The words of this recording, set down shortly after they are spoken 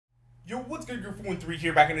Yo, what's good, your 4-3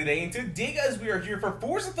 here back in the day, and today, guys, we are here for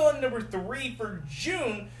FORZATHON number 3 for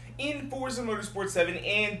June in Forza Motorsport 7,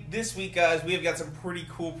 and this week, guys, we have got some pretty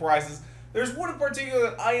cool prizes. There's one in particular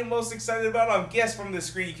that I am most excited about. I guess from the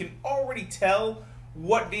screen you can already tell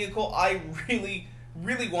what vehicle I really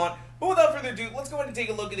want. But without further ado, let's go ahead and take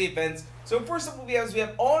a look at the events. So first up, what we have is we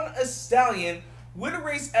have On a Stallion win a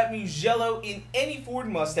race at Mugello in any Ford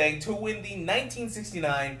Mustang to win the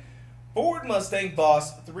 1969 Ford Mustang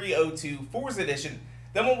Boss 302 Forza Edition.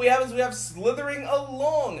 Then what we have is we have Slithering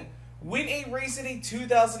Along win a race in a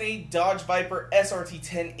 2008 Dodge Viper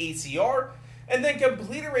SRT10 ACR, and then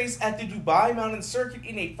complete a race at the Dubai Mountain Circuit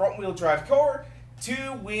in a front-wheel drive car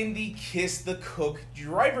to win the Kiss the Cook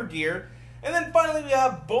driver gear. And then finally we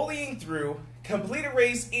have Bullying Through, complete a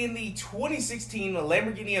race in the 2016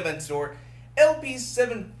 Lamborghini Aventador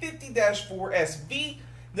LP750-4SV.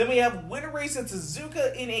 Then we have win a race at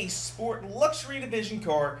Suzuka in a Sport Luxury Division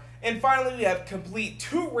car. And finally, we have complete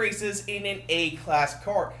 2 races in an A-Class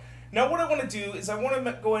car. Now, what I want to do is I want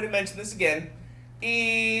to go ahead and mention this again,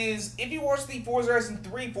 is if you watched the Forza Horizon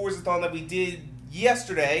 3 FORZATHON that we did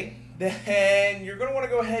yesterday, then you're going to want to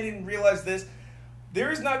go ahead and realize this.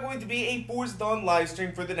 There is not going to be a FORZATHON live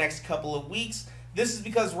stream for the next couple of weeks. This is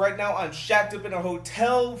because right now I'm shacked up in a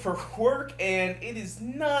hotel for work, and it is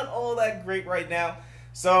not all that great right now.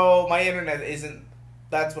 So my internet isn't,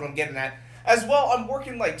 that's what I'm getting at. As well, I'm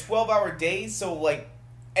working like 12-hour days, so like,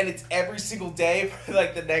 and it's every single day for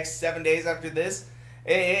like the next 7 days after this.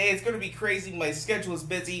 It's going to be crazy. My schedule is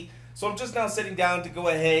busy, so I'm just now sitting down to go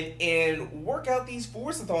ahead and work out these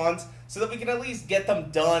FORZATHONs so that we can at least get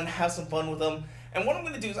them done, have some fun with them. And what I'm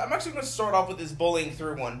going to do is I'm actually going to start off with this Bullying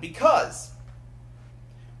Through one, because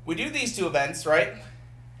we do these 2 events, right?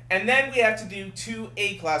 And then we have to do 2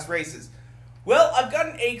 A-Class races. Well, I've got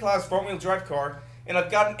an A-Class front-wheel drive car, and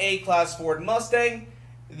I've got an A-Class Ford Mustang.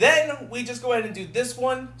 Then we just go ahead and do this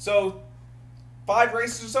one. So 5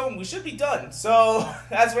 races or so, and we should be done. So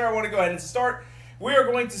that's where I want to go ahead and start. We are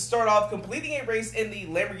going to start off completing a race in the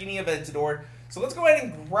Lamborghini Aventador. So let's go ahead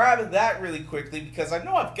and grab that really quickly, because I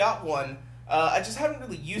know I've got one. I just haven't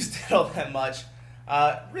really used it all that much.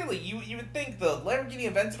 Really, you would think the Lamborghini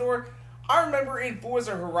Aventador, I remember in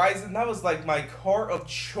Forza Horizon, that was like my car of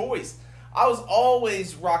choice. I was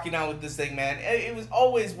always rocking out with this thing, man. It was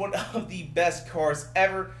always one of the best cars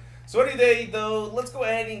ever. So anyway, though, let's go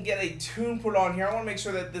ahead and get a tune put on here. I want to make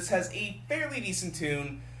sure that this has a fairly decent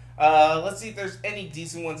tune. Let's see if there's any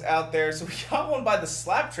decent ones out there. So we got one by the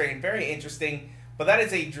Slap Train, very interesting. But that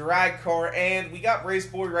is a drag car, and we got Race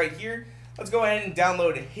Boy right here. Let's go ahead and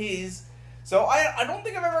download his. So I don't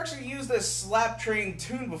think I've ever actually used a Slap Train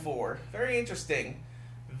tune before. Very interesting.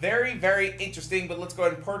 Very interesting, but let's go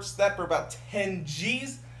ahead and purchase that for about 10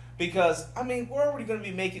 G's, because, I mean, we're already going to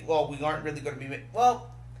be making, well, we aren't really going to be making, well,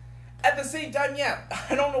 at the same time, yeah,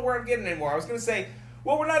 I don't know where I'm getting anymore. I was going to say,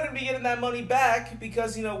 well, we're not going to be getting that money back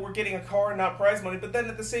because, you know, we're getting a car, not prize money, but then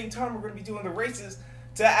at the same time, we're going to be doing the races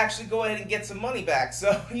to actually go ahead and get some money back.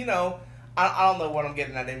 So, you know, I don't know what I'm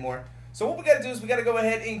getting at anymore. So what we got to do is we got to go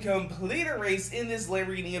ahead and complete a race in this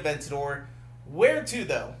Lamborghini Aventador. Where to,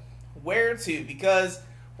 though? Where to? Because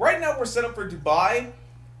right now we're set up for Dubai,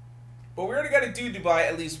 but we already got to do Dubai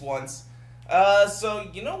at least once. So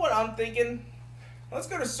you know what I'm thinking? Let's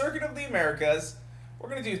go to Circuit of the Americas. We're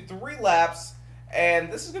going to do 3 laps,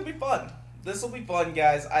 and this is going to be fun. This will be fun,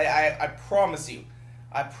 guys. I promise you.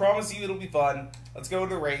 I promise you it'll be fun. Let's go to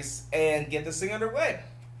the race and get this thing underway.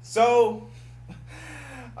 So,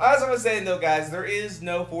 as I was saying though, guys, there is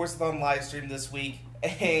no FORZATHON live stream this week,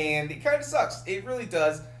 and it kind of sucks. It really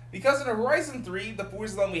does. Because in Horizon 3, the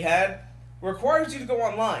FORZATHON we had requires you to go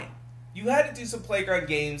online. You had to do some playground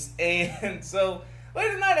games, and so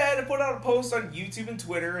late at night I had to put out a post on YouTube and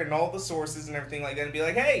Twitter and all the sources and everything like that and be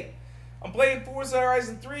like, hey, I'm playing Forza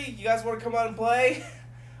Horizon 3, you guys want to come out and play?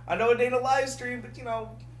 I know it ain't a live stream, but you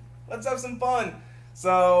know, let's have some fun.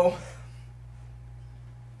 So,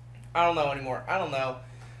 I don't know anymore. I don't know.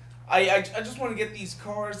 I just want to get these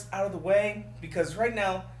cars out of the way, because right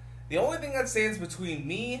now, the only thing that stands between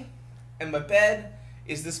me and my bed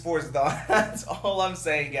is this FORZATHON. That's all I'm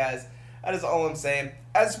saying, guys. That is all I'm saying.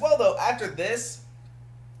 As well, though, after this,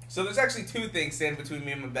 so there's actually 2 things standing between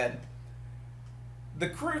me and my bed. The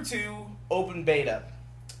Crew 2 open beta.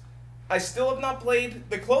 I still have not played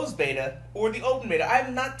the closed beta or the open beta. I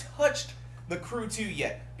have not touched the Crew 2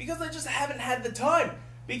 yet, because I just haven't had the time.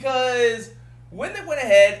 Because when they went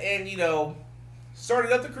ahead and, you know,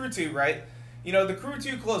 started up the Crew 2, right? You know, the Crew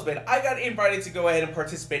 2 closed beta, I got invited to go ahead and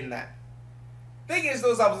participate in that. Thing is,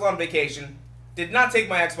 though, I was on vacation, did not take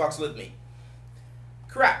my Xbox with me.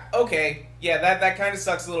 Crap, okay, yeah, that kind of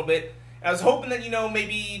sucks a little bit. And I was hoping that, you know,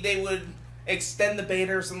 maybe they would extend the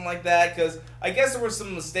beta or something like that, because I guess there were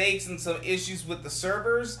some mistakes and some issues with the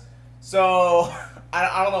servers. So,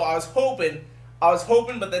 I don't know, I was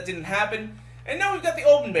hoping, but that didn't happen. And now we've got the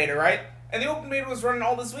open beta, right? And the open beta was running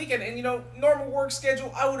all this weekend, and, you know, normal work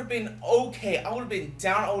schedule, I would have been okay. I would have been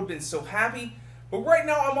down, I would have been so happy. But right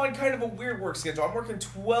now, I'm on kind of a weird work schedule. I'm working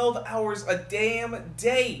 12 hours a damn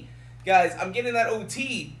day. Guys, I'm getting that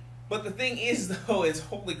OT. But the thing is, though, is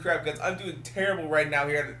holy crap, guys, I'm doing terrible right now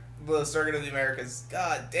here at the Circuit of the Americas.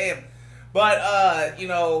 God damn. But, you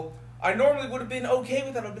know, I normally would have been okay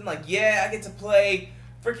with that. I've been like, yeah, I get to play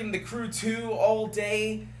freaking the Crew 2 all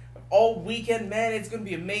day, all weekend, man, it's going to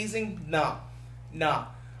be amazing. Nah.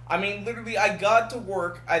 I mean, literally, I got to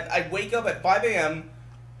work, I wake up at 5 a.m.,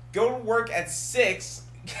 go to work at 6,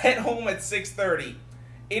 get home at 6:30.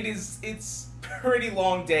 It's pretty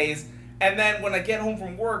long days, and then when I get home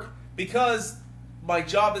from work, because my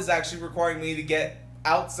job is actually requiring me to get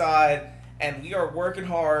outside, and we are working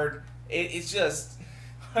hard, it's just,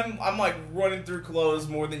 I'm like running through clothes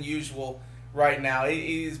more than usual right now. It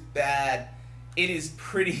is bad. It is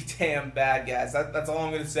pretty damn bad, guys. That's all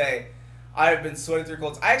I'm going to say. I have been sweating through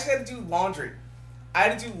clothes. I actually had to do laundry. I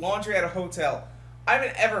had to do laundry at a hotel. I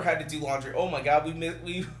haven't ever had to do laundry. Oh my god,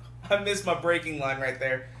 I missed my braking line right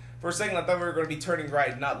there. For a second, I thought we were going to be turning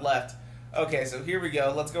right, not left. Okay, so here we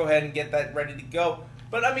go. Let's go ahead and get that ready to go.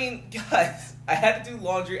 But, I mean, guys, I had to do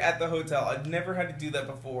laundry at the hotel. I've never had to do that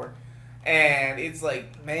before. And it's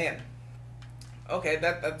like, man, okay,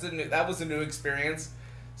 that was a new experience.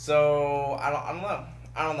 So, I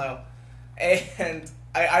don't know. And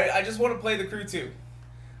I just want to play the Crew 2.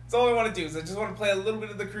 That's all I want to do, is I just want to play a little bit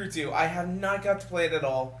of the Crew 2. I have not got to play it at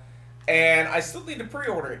all. And I still need to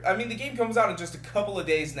pre-order it. I mean, the game comes out in just a couple of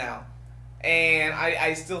days now. And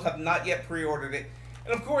I still have not yet pre-ordered it.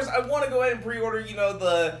 And of course, I want to go ahead and pre-order, you know,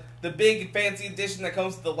 the big fancy edition that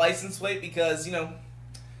comes with the license plate, because, you know,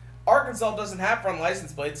 Arkansas doesn't have front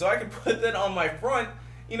license plates, so I can put that on my front,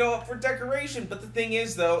 you know, for decoration. But the thing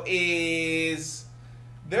is, though, is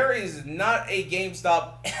there is not a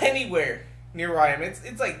GameStop anywhere near where I am.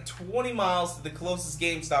 It's like 20 miles to the closest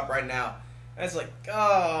GameStop right now. And it's like,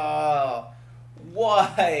 oh,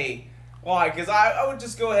 why? Why? Because I would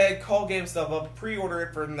just go ahead, call GameStop up, pre-order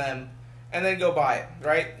it from them, and then go buy it,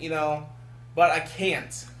 right? You know, but I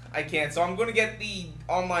can't. So I'm going to get the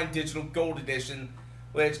online digital gold edition,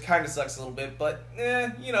 which kind of sucks a little bit, but,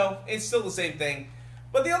 you know, it's still the same thing.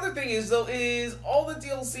 But the other thing is, though, is all the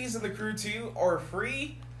DLCs in the Crew 2 are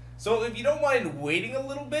free. So if you don't mind waiting a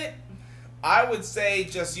little bit, I would say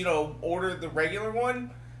just, you know, order the regular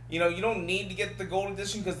one. You know, you don't need to get the gold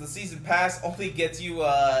edition, because the season pass only gets you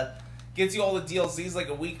all the DLCs like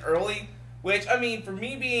a week early. Which, I mean, for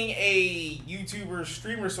me being a YouTuber,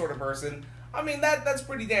 streamer sort of person, I mean, that's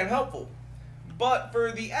pretty damn helpful. But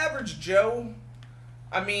for the average Joe,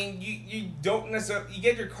 I mean, you don't necessarily, you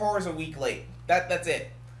get your cars a week late. That's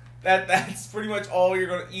it. That's pretty much all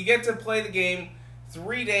you get to play the game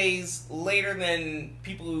 3 days later than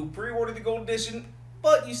people who pre-ordered the gold edition,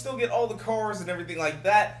 but you still get all the cars and everything like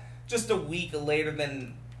that just a week later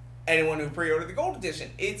than anyone who pre-ordered the gold edition.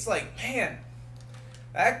 It's like, man,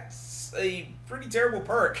 that's a pretty terrible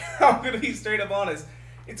perk. I'm going to be straight up honest.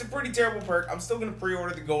 It's a pretty terrible perk. I'm still going to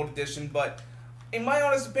pre-order the gold edition, but in my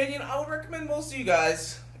honest opinion, I would recommend most of you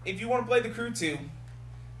guys, if you want to play the Crew 2,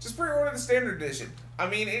 just pre-order the standard edition. I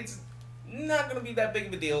mean, it's not going to be that big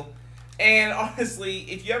of a deal. And honestly,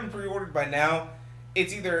 if you haven't pre-ordered by now,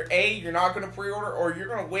 it's either A, you're not going to pre-order, or you're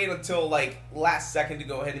going to wait until, like, last second to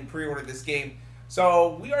go ahead and pre-order this game.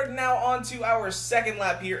 So, we are now on to our second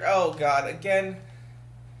lap here. Oh, God, again.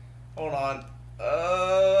 Hold on.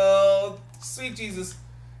 Oh, sweet Jesus.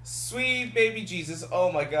 Sweet baby Jesus.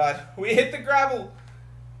 Oh, my God. We hit the gravel.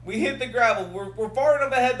 We're far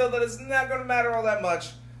enough ahead, though, that it's not going to matter all that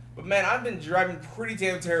much. But, man, I've been driving pretty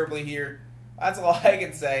damn terribly here. That's all I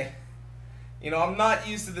can say. You know, I'm not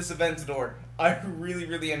used to this Aventador. I really,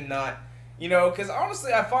 really am not. You know, because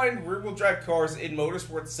honestly, I find rear-wheel drive cars in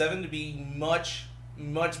Motorsport 7 to be much,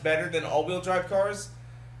 much better than all-wheel drive cars.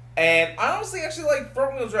 And I honestly actually like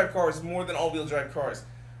front-wheel drive cars more than all-wheel drive cars.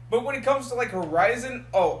 But when it comes to, like, Horizon,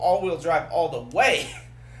 oh, all-wheel drive all the way.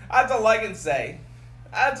 That's all I can say.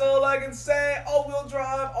 All-wheel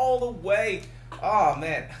drive all the way. Oh,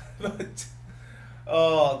 man.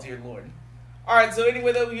 Oh, dear Lord. Alright, so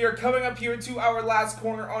anyway, though, we are coming up here to our last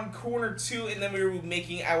corner on corner 2, and then we are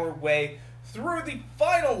making our way through the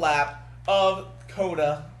final lap of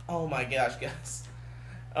Coda. Oh my gosh, guys.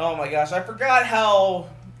 Oh my gosh, I forgot how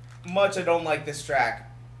much I don't like this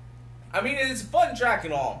track. I mean, it's a fun track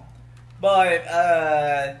and all, but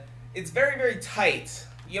it's very, very tight.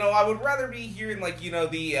 You know, I would rather be here in, like, you know,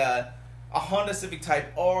 the a Honda Civic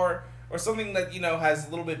Type R or something that, you know, has a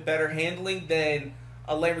little bit better handling than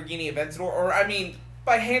a Lamborghini Aventador. Or, I mean,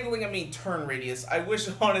 by handling, I mean turn radius. I wish,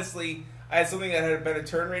 honestly, I had something that had a better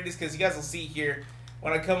turn radius, because you guys will see here,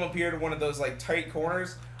 when I come up here to one of those, like, tight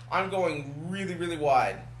corners, I'm going really, really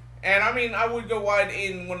wide. And, I mean, I would go wide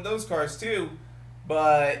in one of those cars, too,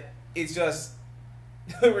 but it's just,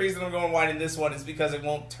 the reason I'm going wide in this one is because it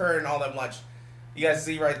won't turn all that much. You guys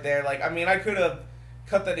see right there, like, I mean, I could have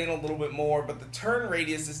cut that in a little bit more, but the turn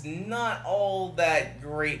radius is not all that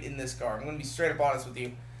great in this car. I'm going to be straight up honest with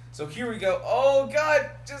you. So here we go. Oh, God,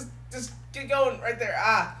 just get going right there.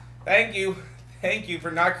 Ah, thank you. Thank you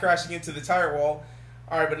for not crashing into the tire wall.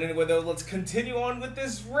 All right, but anyway, though, let's continue on with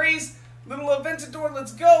this race. Little Aventador,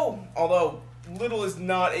 let's go. Although, little is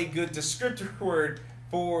not a good descriptor word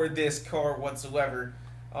for this car whatsoever.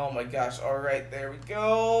 Oh, my gosh. All right, there we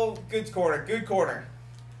go. Good corner, good corner.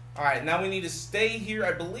 All right, now we need to stay here.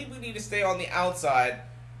 I believe we need to stay on the outside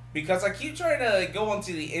because I keep trying to go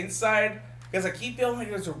onto the inside because I keep feeling like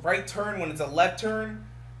there's a right turn when it's a left turn.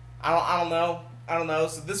 I don't know.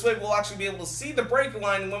 So this way we'll actually be able to see the brake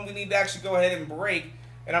line when we need to actually go ahead and brake.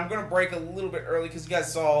 And I'm going to brake a little bit early because you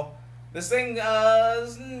guys saw this thing, yeah,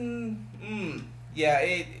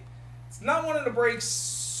 it's not wanting to brake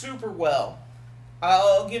super well.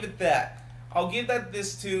 I'll give it that. I'll give that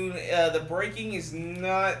this tune. The braking is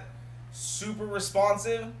not super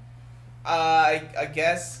responsive, I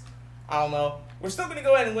guess. I don't know. We're still going to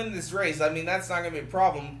go ahead and win this race. I mean, that's not going to be a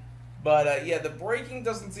problem. But, yeah, the braking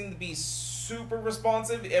doesn't seem to be super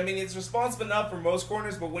responsive. I mean, it's responsive enough for most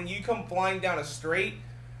corners, but when you come flying down a straight,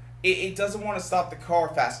 it doesn't want to stop the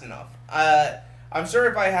car fast enough. I'm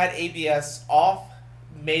sure if I had ABS off,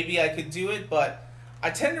 maybe I could do it, but I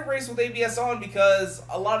tend to race with ABS on because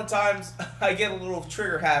a lot of times I get a little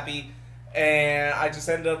trigger happy and I just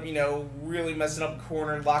end up, you know, really messing up the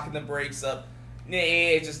corner, locking the brakes up.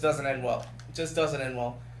 It just doesn't end well. It just doesn't end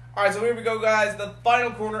well. Alright, so here we go, guys. The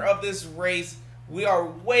final corner of this race. We are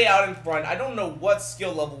way out in front. I don't know what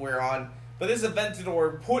skill level we're on, but this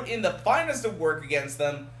Aventador put in the finest of work against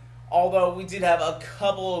them, although we did have a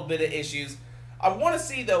couple of bit of issues. I want to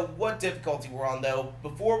see, though, what difficulty we're on, though,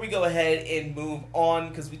 before we go ahead and move on,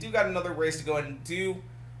 because we do got another race to go ahead and do,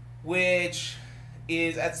 which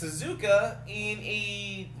is at Suzuka in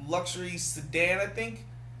a luxury sedan, I think.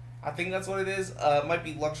 I think that's what it is. It might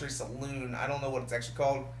be luxury saloon. I don't know what it's actually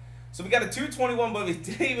called. So we got a 2:21, but we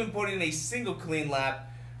didn't even put in a single clean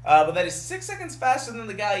lap. But that is 6 seconds faster than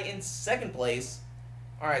the guy in second place.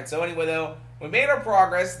 Alright, so anyway, though, we made our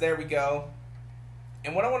progress. There we go.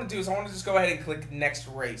 And what I want to do is I want to just go ahead and click next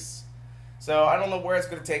race. So I don't know where it's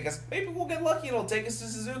going to take us. Maybe we'll get lucky and it'll take us to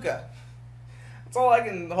Suzuka. That's all I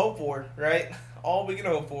can hope for, right? All we can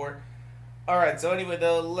hope for. Alright, so anyway,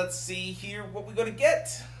 though, let's see here what we're going to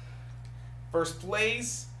get. First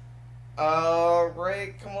place.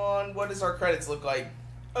 Alright, come on. What does our credits look like?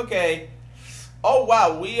 Okay. Oh,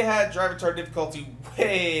 wow. We had driver chart difficulty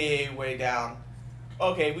way down.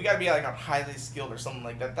 Okay, we gotta be like on highly skilled or something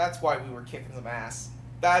like that. That's why we were kicking some ass.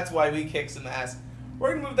 That's why we kicked some ass.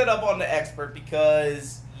 We're gonna move that up on to expert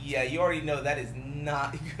because, yeah, you already know that is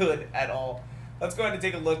not good at all. Let's go ahead and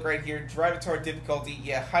take a look right here. Driver chart difficulty,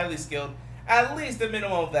 yeah, highly skilled. At least a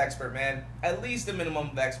minimum of expert, man. At least a minimum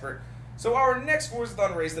of expert. So our next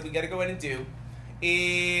FORZATHON race that we gotta go ahead and do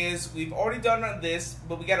is, we've already done this,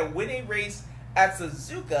 but we gotta win a race at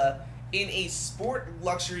Suzuka in a sport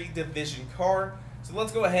luxury division car. So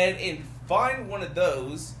let's go ahead and find one of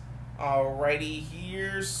those. Alrighty,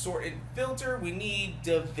 here, sort and filter. We need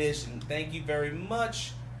division. Thank you very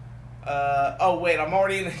much. Oh wait, I'm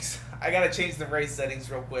already in. I gotta change the race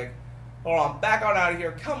settings real quick. Hold on, back on out of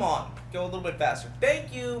here. Come on, go a little bit faster.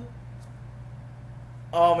 Thank you.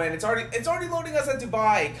 Oh man, it's already loading us at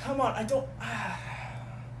Dubai. Come on, I don't.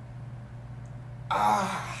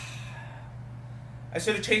 I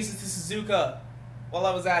should have changed it to Suzuka while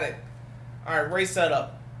I was at it. Alright, race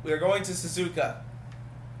setup. We are going to Suzuka.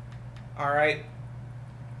 Alright.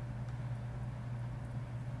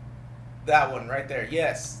 That one right there.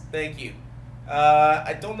 Yes, thank you.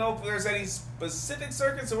 I don't know if there's any specific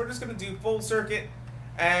circuit, so we're just going to do full circuit.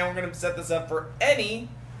 And we're going to set this up for any.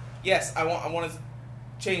 Yes, I want to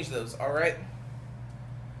change those, alright?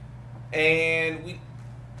 And we...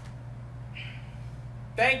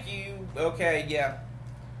 Thank you. Okay, yeah.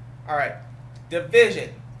 Alright.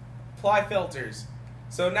 Division. Apply filters.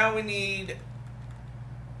 So now we need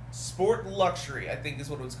Sport Luxury, I think is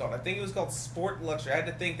what it was called. I think it was called Sport Luxury. I had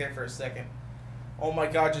to think there for a second. Oh my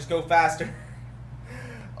god, just go faster.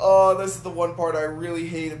 Oh, this is the one part I really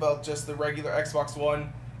hate about just the regular Xbox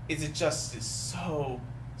One. Is it just is so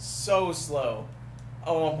So slow.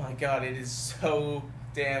 Oh my god, it is so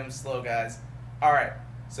damn slow, guys. Alright,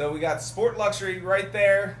 so we got Sport Luxury right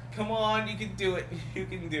there. Come on, you can do it. You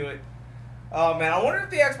can do it. Oh man, I wonder if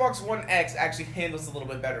the Xbox One X actually handles a little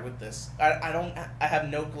bit better with this. I have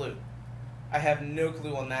no clue. I have no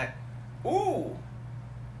clue on that. Ooh.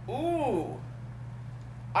 Ooh.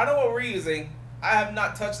 I know what we're using. I have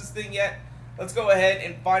not touched this thing yet. Let's go ahead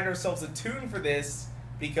and find ourselves a tune for this,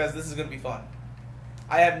 because this is going to be fun.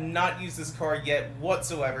 I have not used this car yet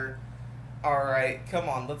whatsoever. Alright, come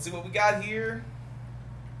on. Let's see what we got here.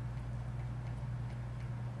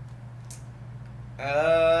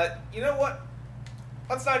 You know what?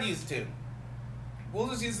 Let's not use tune. We'll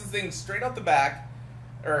just use this thing straight out the back.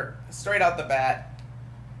 Or, straight out the bat.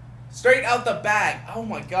 Straight out the bag. Oh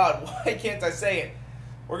my god, why can't I say it?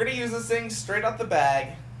 We're going to use this thing straight out the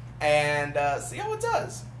bag and see how it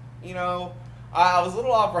does. You know, I was a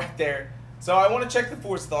little off right there. So I want to check the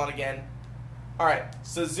FORZATHON again. Alright,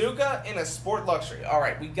 Suzuka in a Sport Luxury.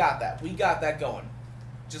 Alright, we got that. We got that going.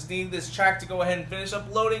 Just need this track to go ahead and finish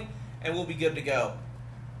up loading, and we'll be good to go.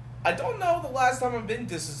 I don't know the last time I've been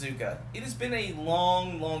to Suzuka. It has been a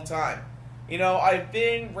long, long time. You know, I've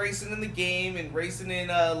been racing in the game and racing in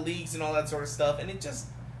leagues and all that sort of stuff, and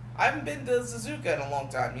I haven't been to Suzuka in a long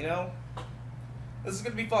time, you know? This is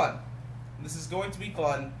going to be fun. This is going to be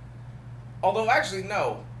fun. Although, actually,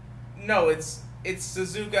 no. No, it's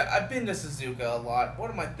Suzuka. I've been to Suzuka a lot. What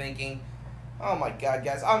am I thinking? Oh my god,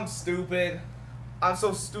 guys. I'm stupid. I'm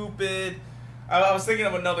so stupid. I was thinking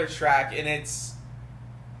of another track, and it's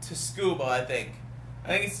Tsukuba, I think. I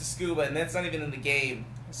think it's Tsukuba, and that's not even in the game.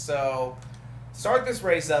 So, start this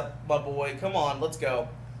race up, my boy. Come on, let's go.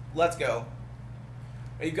 Let's go.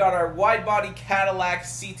 We got our wide-body Cadillac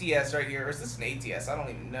CTS right here. Or is this an ATS? I don't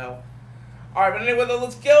even know. Alright, but anyway,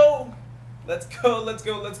 let's go. Let's go, let's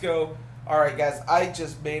go, let's go. Alright, guys, I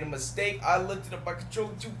just made a mistake. I lifted up my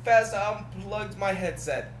controller too fast. I unplugged my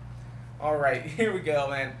headset. Alright, here we go,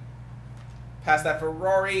 man. Past that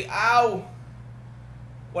Ferrari. Ow!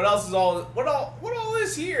 What else is what all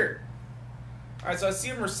is here? Alright, so I see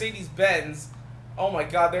a Mercedes-Benz. Oh my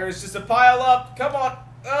god, there is just a pile up. Come on.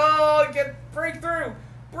 Oh, break through.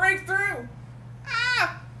 Break through.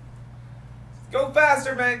 Ah! Go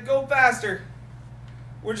faster, man. Go faster.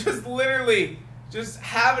 We're just literally just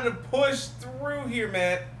having to push through here,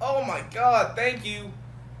 man. Oh my god, thank you.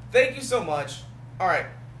 Thank you so much. Alright.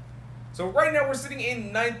 So right now we're sitting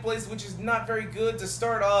in 9th place, which is not very good to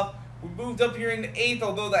start off. We moved up here in 8th,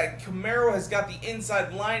 although that Camaro has got the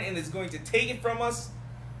inside line and is going to take it from us.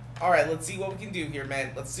 Alright, let's see what we can do here,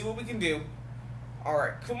 man. Let's see what we can do.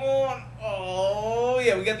 Alright, come on. Oh,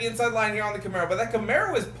 yeah, we got the inside line here on the Camaro. But that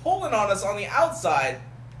Camaro is pulling on us on the outside.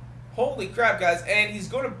 Holy crap, guys. And he's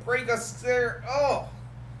going to break us there. Oh.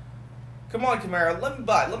 Come on, Camaro. Let me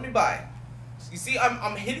by. Let me by. You see,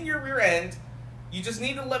 I'm hitting your rear end. You just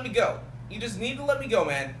need to let me go. You just need to let me go,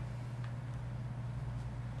 man.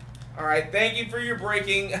 Alright, thank you for your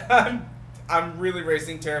braking. I'm really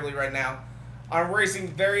racing terribly right now. I'm racing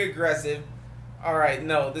very aggressive. Alright,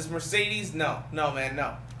 no. This Mercedes, no. No, man,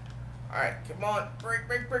 no. Alright, come on. Brake,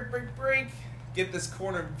 brake, brake, brake, brake. Get this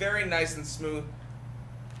corner very nice and smooth.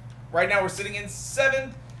 Right now we're sitting in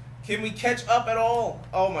 7th. Can we catch up at all?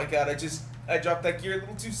 Oh my god, I dropped that gear a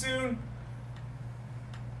little too soon.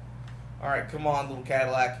 Alright, come on, little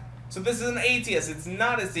Cadillac. So this is an ATS. It's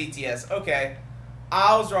not a CTS. Okay.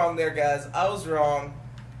 I was wrong there, guys. I was wrong.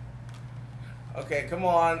 Okay, come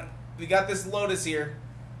on. We got this Lotus here.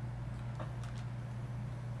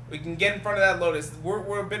 We can get in front of that Lotus.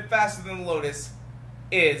 We're a bit faster than the Lotus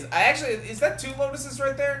is. Is that 2 Lotuses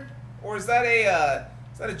right there? Or is that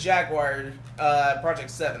a Jaguar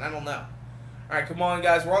Project 7? I don't know. Alright, come on,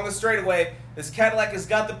 guys. We're on the straightaway. This Cadillac has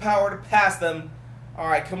got the power to pass them.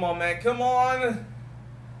 Alright, come on, man. Come on.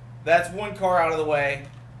 That's one car out of the way.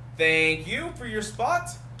 Thank you for your spot.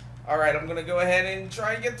 Alright, I'm going to go ahead and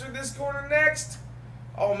try and get through this corner next.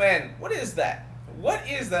 Oh, man. What is that? What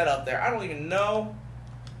is that up there? I don't even know.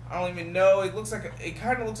 I don't even know. It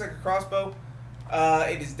kind of looks like a crossbow.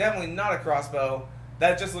 It is definitely not a crossbow.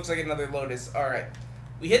 That just looks like another Lotus. Alright.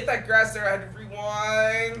 We hit that grass there. I had to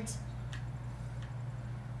rewind.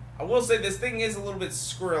 I will say this thing is a little bit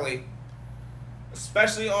squirrely,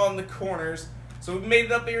 especially on the corners. So we made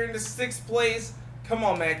it up here into 6th place. Come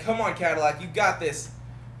on, man. Come on, Cadillac. You got this.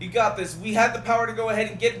 You got this. We had the power to go ahead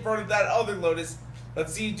and get in front of that other Lotus.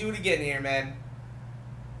 Let's see you do it again here, man.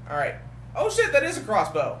 Alright. Oh, shit. That is a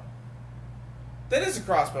crossbow. That is a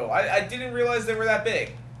crossbow. I didn't realize they were that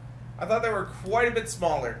big. I thought they were quite a bit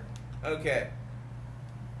smaller. Okay.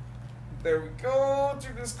 There we go.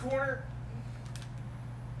 Through this corner.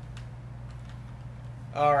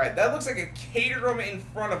 Alright, that looks like a Caterham in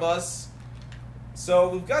front of us. So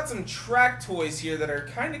we've got some track toys here that are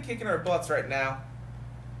kind of kicking our butts right now.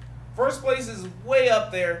 First place is way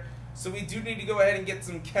up there, so we do need to go ahead and get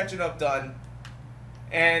some catching up done.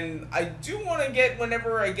 And I do want to get,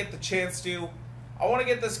 whenever I get the chance to, I want to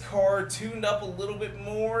get this car tuned up a little bit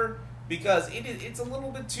more because it's a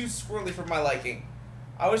little bit too squirrely for my liking.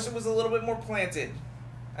 I wish it was a little bit more planted.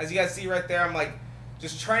 As you guys see right there, I'm like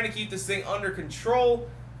just trying to keep this thing under control.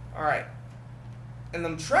 Alright. And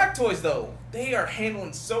them track toys though, they are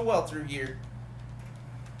handling so well through here.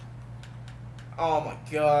 Oh my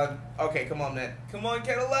god. Okay, come on, man. Come on,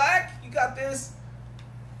 Cadillac. You got this.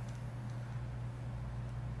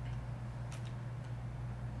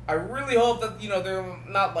 I really hope that, you know, they're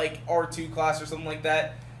not like R2 class or something like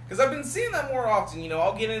that. Because I've been seeing that more often. You know,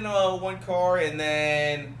 I'll get in one car and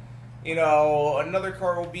then, you know, another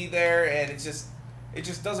car will be there and it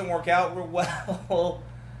just doesn't work out real well.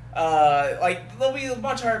 Like, there'll be a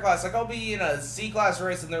much higher class. Like, I'll be in a C-class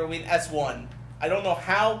race and there will be an S1. I don't know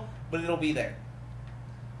how, but it'll be there.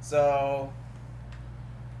 So,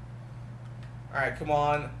 alright, come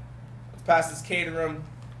on. Let's pass this Caterham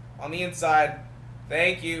on the inside.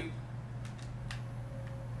 Thank you.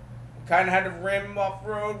 We kind of had to ram him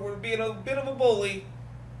off-road. We're being a bit of a bully.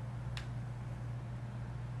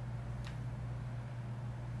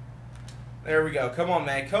 There we go. Come on,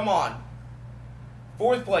 man. Come on.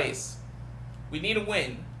 4th place. We need a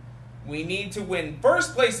win. We need to win.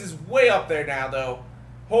 1st place is way up there now, though.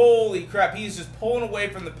 Holy crap. He's just pulling away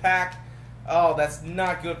from the pack. Oh, that's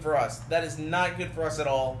not good for us. That is not good for us at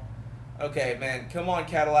all. Okay, man. Come on,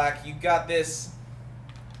 Cadillac. You got this.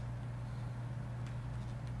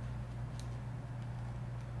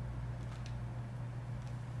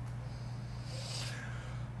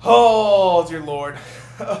 Oh, dear Lord.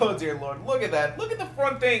 Oh, dear Lord. Look at that. Look at the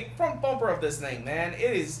front bumper of this thing, man.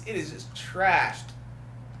 It is just trashed.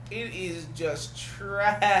 It is just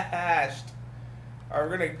trashed. Alright,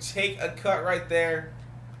 we're going to take a cut right there.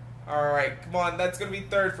 Alright, come on. That's going to be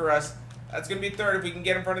 3rd for us. That's going to be 3rd if we can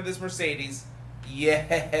get in front of this Mercedes.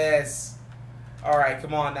 Yes. Alright,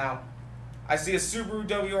 come on now. I see a Subaru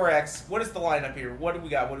WRX. What is the lineup here? What do we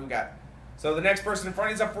got? What do we got? So the next person in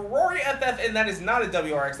front is a Ferrari FF, and that is not a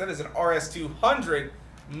WRX. That is an RS200.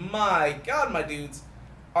 My God, my dudes.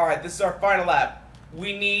 All right, this is our final lap.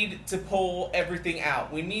 We need to pull everything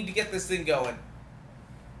out. We need to get this thing going.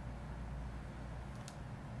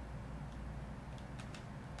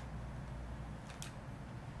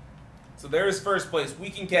 So there is 1st place. We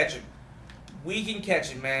can catch him. We can catch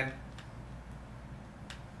him, man.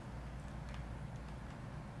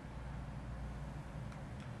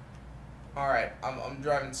 Alright, I'm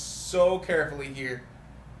driving so carefully here.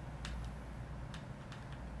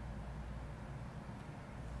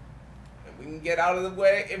 If we can get out of the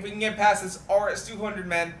way, if we can get past this RS200,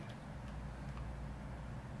 man.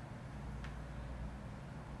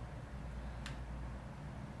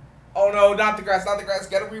 Oh no, not the grass, not the grass.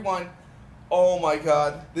 Gotta rewind. Oh my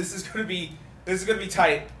God. This is gonna be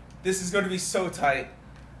tight. This is gonna be so tight.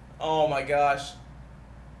 Oh my gosh.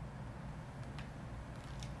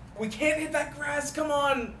 We can't hit that grass. Come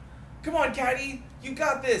on. Come on, Caddy. You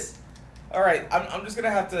got this. All right. I'm just going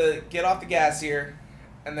to have to get off the gas here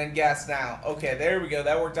and then gas now. Okay, there we go.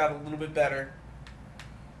 That worked out a little bit better.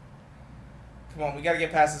 Come on. We got to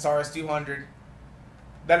get past this RS200.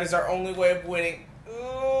 That is our only way of winning.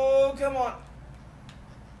 Oh, come on.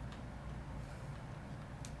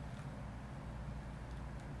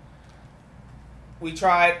 We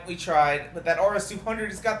tried, but that RS200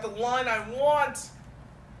 has got the line I want.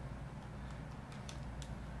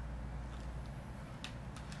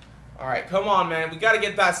 Alright, come on, man. We got to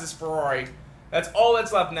get past this Ferrari. That's all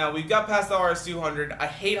that's left now. We've got past the RS200. I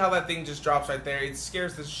hate how that thing just drops right there. It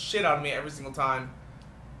scares the shit out of me every single time.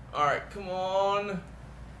 Alright, come on.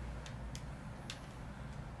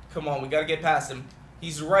 Come on, we got to get past him.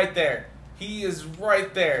 He's right there. He is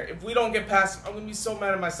right there. If we don't get past him, I'm going to be so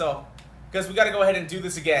mad at myself. Because we got to go ahead and do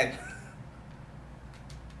this again.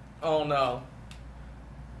 Oh, no.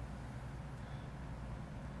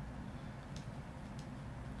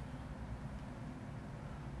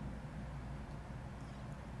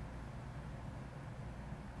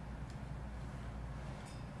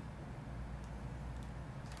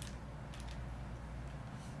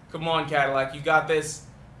 Come on, Cadillac. You got this.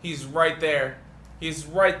 He's right there. He's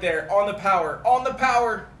right there. On the power. On the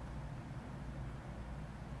power.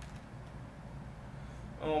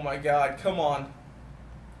 Oh, my God. Come on.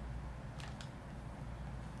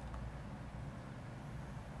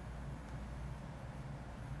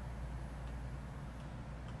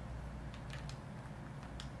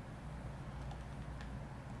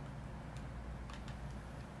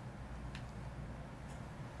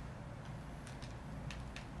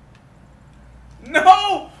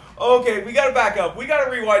 Okay, we gotta back up. We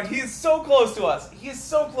gotta rewind. He is so close to us. He is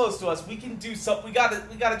so close to us. We can do something. We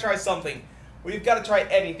gotta try something. We've got to try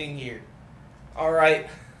anything here. All right.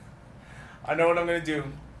 I know what I'm gonna do.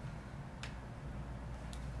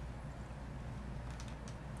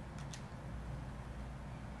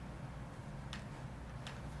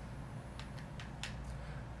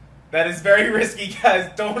 That is very risky,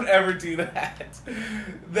 guys. Don't ever do that.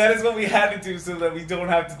 That is what we had to do so that we don't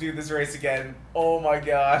have to do this race again. Oh my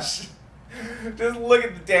gosh. Just look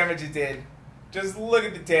at the damage it did. Just look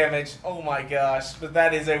at the damage. Oh my gosh. But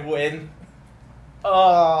that is a win.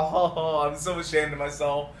 Oh, I'm so ashamed of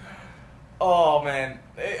myself. Oh man.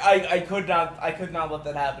 I could not let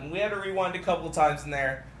that happen. We had to rewind a couple of times in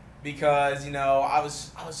there because, you know, I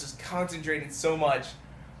was just concentrating so much.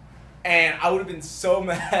 And I would have been so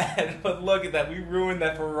mad, but look at that. We ruined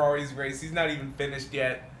that Ferrari's race. He's not even finished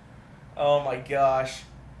yet. Oh my gosh.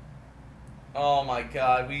 Oh my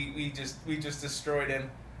god. We just destroyed him.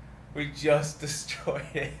 We just destroyed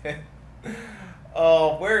him.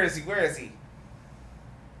 Oh, where is he? Where is he?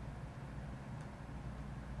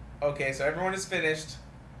 Okay, so everyone is finished.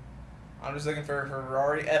 I'm just looking for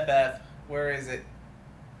Ferrari FF. Where is it?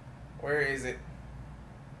 Where is it?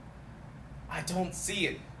 I don't see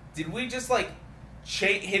it. Did we just, like,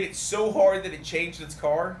 hit it so hard that it changed its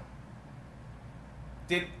car?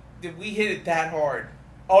 Did we hit it that hard?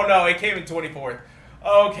 Oh, no, it came in 24th.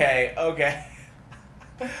 Okay, okay.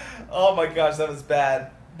 Oh, my gosh, that was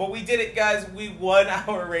bad. But we did it, guys. We won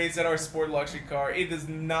our race in our sport luxury car. It does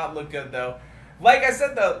not look good, though. Like I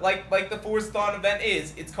said, though, like the FORZATHON event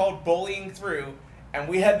is, it's called bullying through. And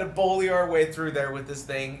we had to bully our way through there with this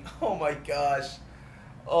thing. Oh, my gosh.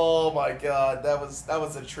 Oh my god, that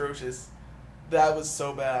was atrocious. That was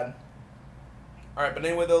so bad. Alright, but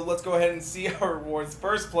anyway though, let's go ahead and see our rewards.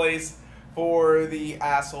 First place for the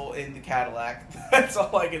asshole in the Cadillac. That's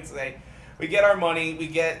all I can say. We get our money, we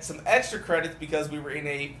get some extra credits because we were in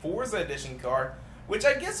a Forza Edition car, which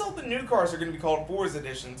I guess all the new cars are going to be called Forza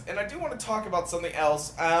Editions. And I do want to talk about something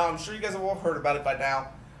else. I'm sure you guys have all heard about it by now.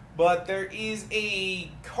 But there is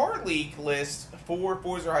a car leak list for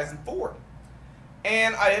Forza Horizon 4.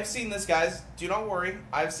 And I have seen this, guys. Do not worry.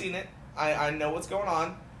 I've seen it. I know what's going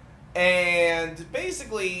on. And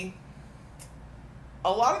basically,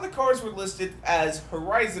 a lot of the cars were listed as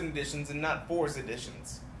Horizon Editions and not Forza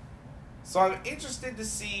Editions. So I'm interested to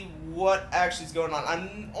see what actually is going on.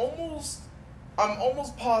 I'm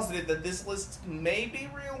almost positive that this list may be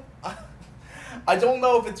real. I don't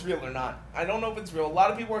know if it's real or not. I don't know if it's real. A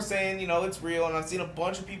lot of people are saying, you know, it's real, and I've seen a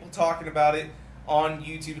bunch of people talking about it on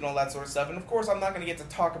YouTube and all that sort of stuff. And of course, I'm not going to get to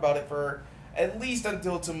talk about it for at least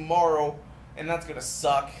until tomorrow, and that's going to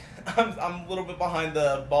suck. I'm a little bit behind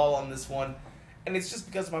the ball on this one, and it's just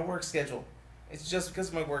because of my work schedule. It's just because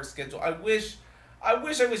of my work schedule. I wish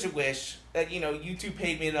that, you know, YouTube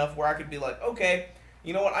paid me enough where I could be like, okay,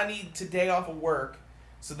 you know what, I need today off of work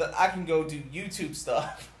so that I can go do YouTube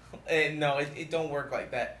stuff. And no, it don't work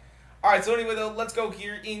like that. Alright, so anyway though, let's go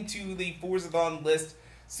here into the FORZATHON list.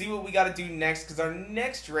 See what we got to do next, because our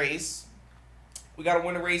next race, we got to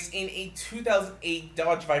win a race in a 2008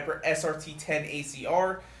 Dodge Viper SRT10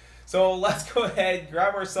 ACR. So let's go ahead,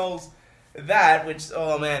 grab ourselves that, which,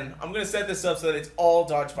 oh man, I'm going to set this up so that it's all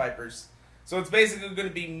Dodge Vipers. So it's basically going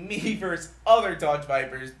to be me versus other Dodge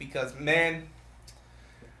Vipers, because, man,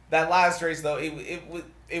 that last race, though,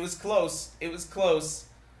 it was close. It was close.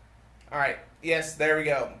 All right, yes, there we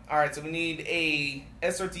go. All right, so we need a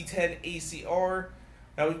SRT10 ACR.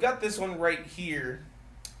 Now, we've got this one right here.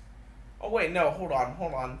 Oh, wait, no, hold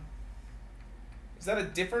on. Is that a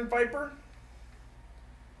different Viper?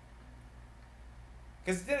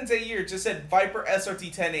 Because it didn't say year, it just said Viper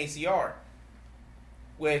SRT10 ACR.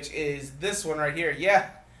 Which is this one right here, yeah.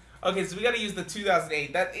 Okay, so we got to use the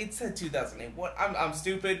 2008. It said 2008. What? I'm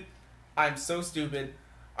stupid. I'm so stupid.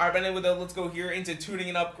 All right, but anyway, though, let's go here into tuning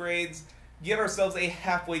and upgrades. Get ourselves a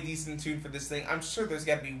halfway decent tune for this thing. I'm sure there's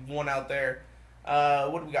got to be one out there.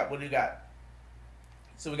 What do we got? What do we got?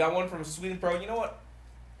 So we got one from Sweden Pro. You know what?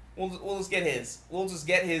 We'll just get his. We'll just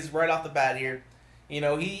get his right off the bat here. You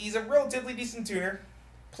know, he's a relatively decent tuner.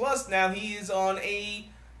 Plus, now he is on a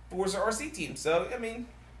Forza RC team. So, I mean,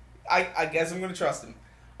 I guess I'm going to trust him.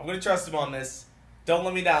 I'm going to trust him on this. Don't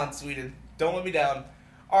let me down, Sweden. Don't let me down.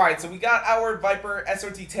 Alright, so we got our Viper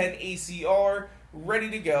SRT10 ACR ready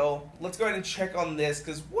to go. Let's go ahead and check on this,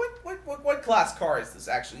 because what class car is this,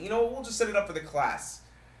 actually? You know, we'll just set it up for the class.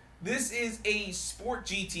 This is a Sport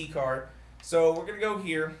GT car. So we're going to go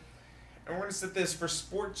here, and we're going to set this for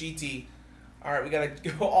Sport GT. Alright, we got to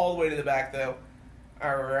go all the way to the back, though.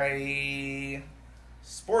 Alrighty.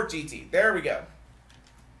 Sport GT. There we go.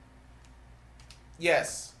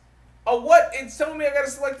 Yes. Oh, what? It's telling me I gotta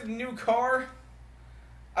select a new car?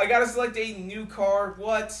 I gotta select a new car?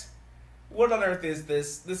 What? What on earth is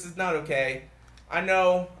this? This is not okay. I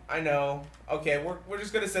know. Okay, we're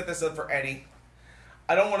just gonna set this up for any.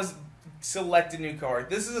 I don't want to select a new car.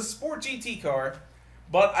 This is a Sport GT car,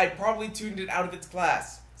 but I probably tuned it out of its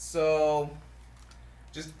class. So,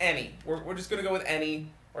 just any. We're just gonna go with any.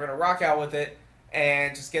 We're gonna rock out with it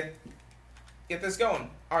and just get this going.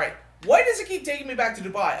 All right. Why does it keep taking me back to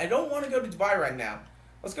Dubai? I don't want to go to Dubai right now.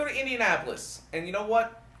 Let's go to Indianapolis. And you know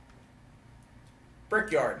what?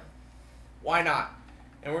 Brickyard. Why not?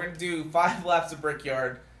 And we're going to do 5 laps of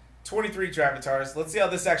Brickyard, 23 Travatars. Let's see how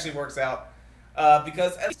this actually works out.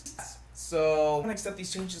 Because, so, I want to accept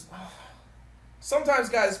these changes. Oh. Sometimes,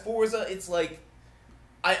 guys, Forza, it's like,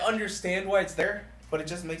 I understand why it's there, but it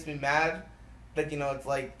just makes me mad that, you know, it's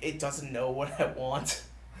like, it doesn't know what I want.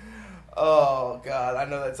 Oh, God, I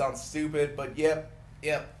know that sounds stupid, but yep.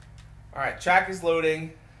 Alright, track is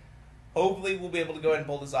loading. Hopefully, we'll be able to go ahead and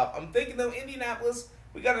pull this off. I'm thinking, though, Indianapolis,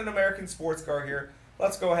 we got an American sports car here.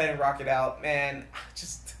 Let's go ahead and rock it out. Man,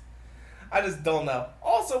 I just don't know.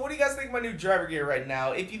 Also, what do you guys think of my new driver gear right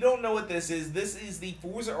now? If you don't know what this is the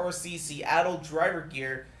Forza RC Seattle driver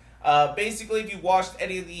gear. Basically, if you watched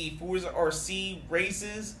any of the Forza RC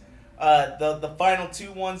races, the final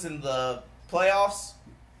 2 ones in the playoffs,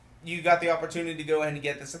 you got the opportunity to go ahead and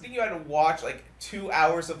get this. I think you had to watch like 2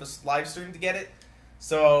 hours of a live stream to get it.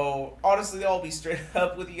 So, honestly, I'll be straight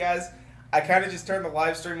up with you guys. I kind of just turned the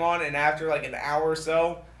live stream on, and after like an hour or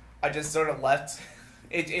so, I just sort of left.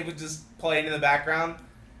 It was just playing in the background.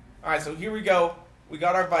 Alright, so here we go. We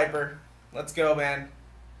got our Viper. Let's go, man.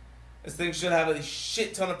 This thing should have a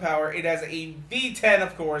shit ton of power. It has a V10,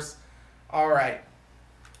 of course. Alright.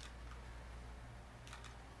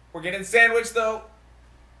 We're getting sandwiched, though.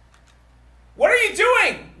 What are you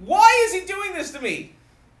doing? Why is he doing this to me?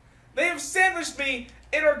 They have sandwiched me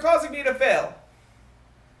and are causing me to fail.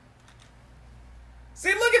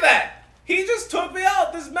 See, look at that. He just took me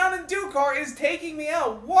out. This Mountain Dew car is taking me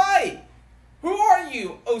out. Why? Who are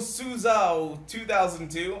you, Osuza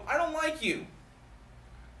 2002? I don't like you.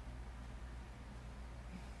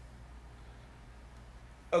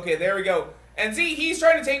 Okay, there we go. And see, he's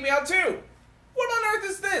trying to take me out too. What on earth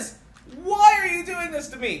is this? Why are you doing this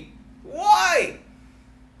to me? Why?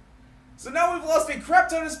 So now we've lost a crap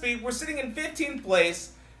ton of speed. We're sitting in 15th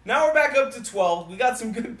place. Now we're back up to 12. We got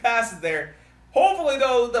some good passes there. Hopefully,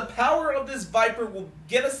 though, the power of this Viper will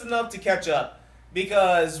get us enough to catch up.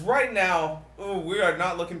 Because right now, ooh, we are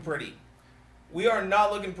not looking pretty. We are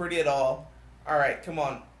not looking pretty at all. Alright, come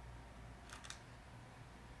on.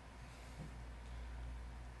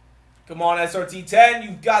 Come on, SRT10.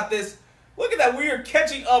 You've got this. Look at that. We are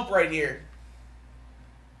catching up right here.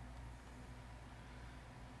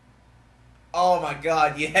 Oh my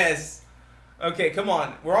God, yes. Okay, come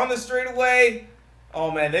on. We're on the straightaway. Oh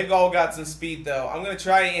man, they've all got some speed though. I'm going to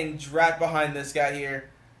try and draft behind this guy here.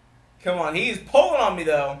 Come on, he's pulling on me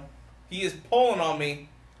though. He is pulling on me.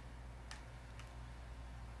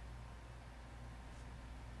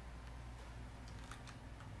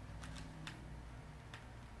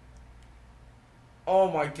 Oh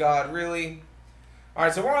my God, really?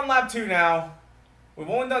 Alright, so we're on lap 2 now. We've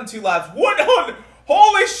only done 2 laps. What?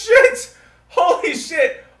 Holy shit! Holy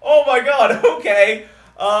shit! Oh my God, okay.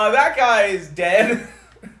 That guy is dead.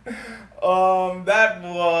 That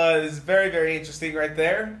was very, very interesting right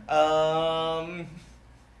there.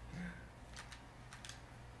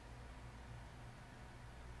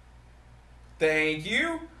 Thank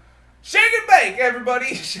you. Shake and bake,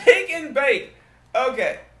 everybody. Shake and bake.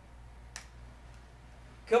 Okay.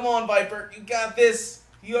 Come on, Viper. You got this.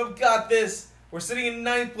 You have got this. We're sitting in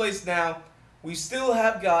 9th place now. We still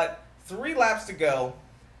have got 3 laps to go.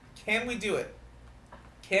 Can we do it?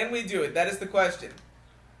 Can we do it? That is the question.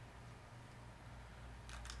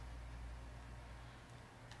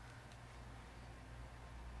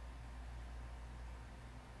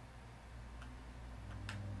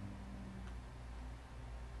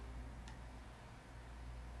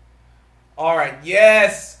 Alright,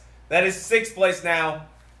 yes! That is 6th place now.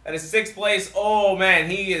 That is 6th place. Oh, man,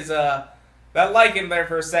 he is, that Lycan there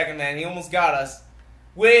for a second, man. He almost got us.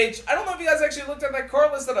 Which, I don't know if you guys actually looked at that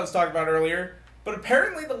car list that I was talking about earlier, but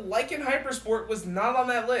apparently the Lycan Hypersport was not on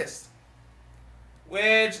that list.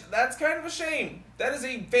 Which, that's kind of a shame. That is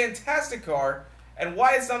a fantastic car, and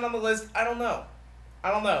why it's not on the list, I don't know. I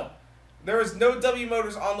don't know. There is no W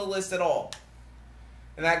Motors on the list at all.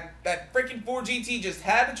 And that freaking Ford GT just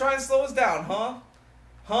had to try and slow us down, huh?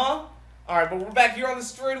 Huh? Alright, but we're back here on the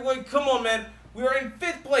straightaway. Come on, man. We are in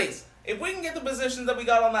 5th place. If we can get the positions that we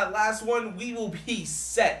got on that last one, we will be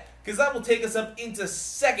set. because that will take us up into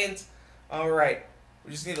second. Alright,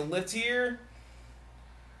 we just need a lift here.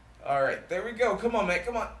 Alright, there we go. Come on, man,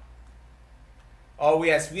 come on. Oh,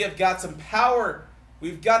 yes, we have got some power.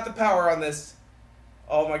 We've got the power on this.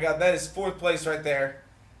 Oh, my God, that is 4th place right there.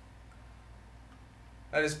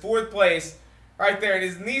 That is 4th place right there. It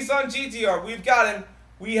is Nissan GTR. We've got him.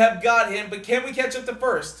 We have got him, but can we catch up to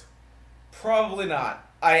first? Probably not.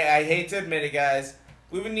 I hate to admit it, guys.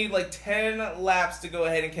 We would need like 10 laps to go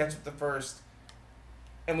ahead and catch up to first.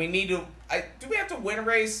 And we need to... do we have to win a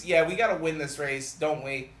race? Yeah, we got to win this race, don't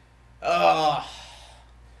we?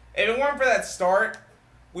 If it weren't for that start,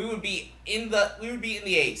 we would be in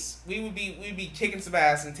the ace. We'd be kicking some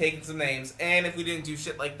ass and taking some names. And if we didn't do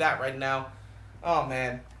shit like that right now, oh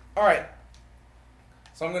man. All right.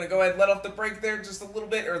 So I'm gonna go ahead and let off the brake there just a little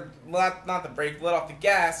bit, or not the brake, let off the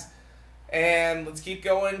gas, and let's keep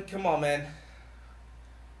going. Come on, man.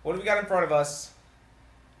 What do we got in front of us?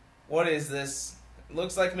 What is this? It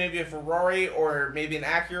looks like maybe a Ferrari or maybe an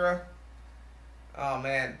Acura. Oh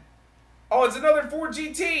man. Oh, it's another Ford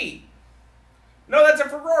GT. No, that's a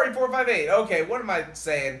Ferrari 458. Okay, what am I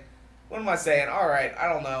saying? What am I saying? All right, I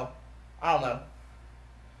don't know.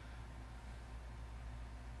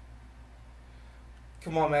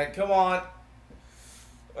 Come on, man. Come on.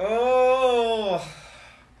 Oh.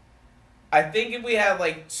 I think if we had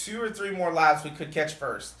like 2 or 3 more laps, we could catch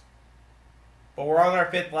first. But we're on our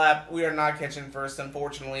 5th lap. We are not catching first,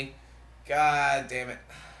 unfortunately. God damn it.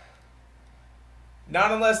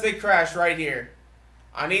 Not unless they crash right here.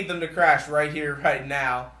 I need them to crash right here, right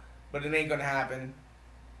now. But it ain't gonna happen.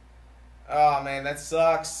 Oh, man, that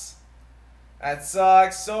sucks. That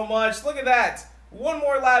sucks so much. Look at that. 1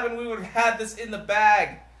 more lap and we would have had this in the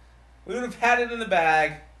bag. We would have had it in the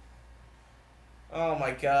bag. Oh,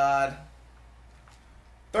 my God.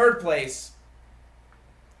 3rd place.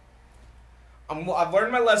 I've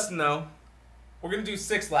learned my lesson, though. We're going to do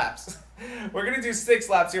 6 laps. We're going to do 6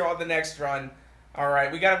 laps here on the next run. All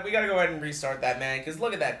right, we gotta go ahead and restart that, man, because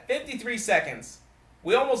look at that. 53 seconds.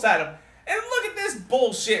 We almost had them. And look at this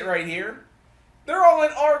bullshit right here. They're all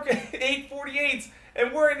in ARC 848s,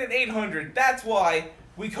 and we're in an 800. That's why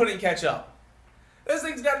we couldn't catch up. This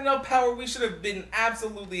thing's got enough power, we should have been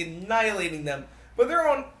absolutely annihilating them. But they're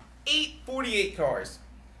on 848 cars.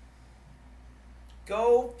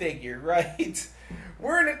 Go figure, right?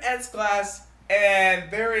 We're in an S-Class,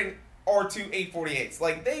 and they're in R2 848s.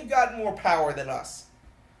 Like, they've got more power than us.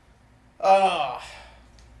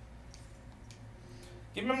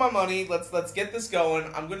 Give me my money. Let's get this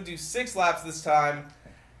going. I'm going to do 6 laps this time.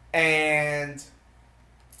 And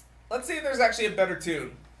let's see if there's actually a better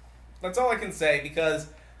tune. That's all I can say, because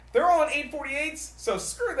they're all on 848s, so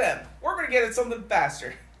screw them. We're going to get it something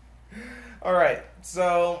faster. Alright,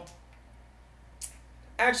 so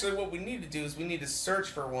actually what we need to do is we need to search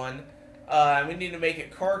for one. We need to make it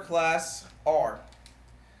car class R.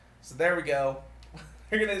 So there we go.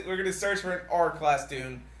 We're gonna search for an R class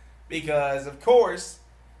tune, because of course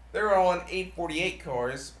they're all on 848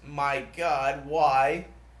 cars. My God, why?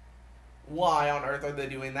 Why on earth are they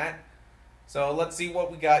doing that? So let's see what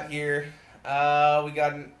we got here. We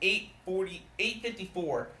got an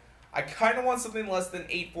 854. I kind of want something less than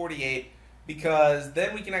 848, because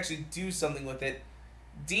then we can actually do something with it.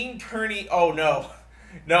 Dean Kearney. Oh no.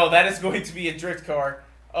 No, that is going to be a drift car.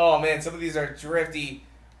 Oh man, some of these are drifty.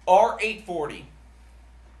 R840.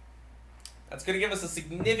 That's going to give us a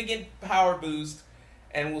significant power boost,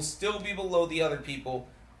 and we'll still be below the other people.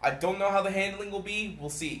 I don't know how the handling will be. We'll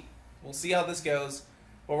see. We'll see how this goes.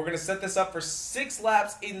 But we're going to set this up for 6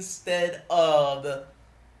 laps instead of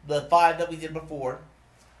the 5 that we did before.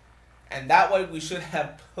 And that way we should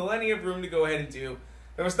have plenty of room to go ahead and do.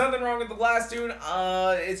 There was nothing wrong with the last tune.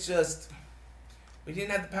 It's just... we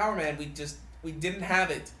didn't have the power, man. We didn't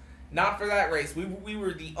have it. Not for that race. We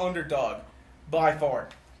were the underdog by far.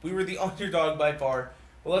 We were the underdog by far.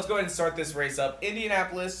 Well, let's go ahead and start this race up.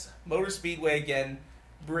 Indianapolis Motor Speedway again.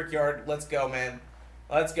 Brickyard. Let's go, man.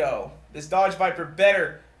 Let's go. This Dodge Viper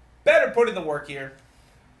better put in the work here.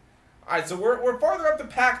 All right, so we're farther up the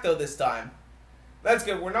pack though this time. That's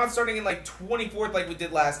good. We're not starting in like 24th like we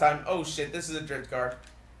did last time. Oh shit, this is a drift car.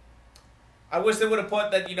 I wish they would have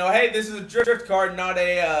put that, you know, hey, this is a drift car, not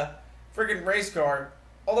a freaking race car.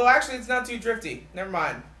 Although, actually, it's not too drifty. Never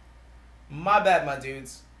mind. My bad, my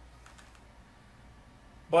dudes.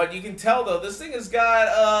 But you can tell, though, this thing has got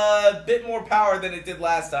a bit more power than it did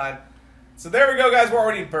last time. So there we go, guys. We're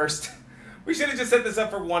already in first. We should have just set this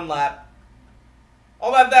up for 1 lap.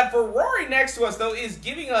 Although that Ferrari next to us, though, is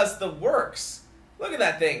giving us the works. Look at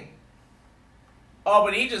that thing. Oh,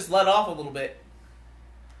 but he just let off a little bit.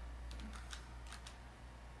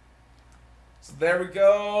 So there we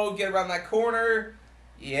go. Get around that corner.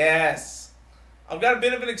 Yes. I've got a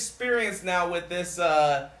bit of an experience now with this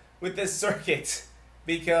circuit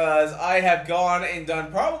because I have gone and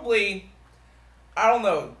done probably, I don't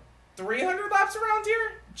know, 300 laps around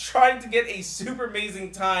here trying to get a super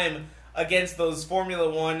amazing time against those Formula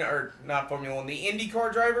One, or not Formula One, the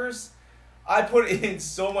IndyCar drivers. I put in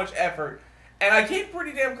so much effort, and I came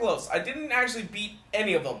pretty damn close. I didn't actually beat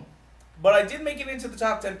any of them, but I did make it into the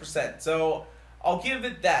top 10%, so I'll give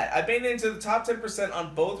it that. I made it into the top 10%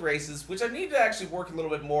 on both races, which I need to actually work a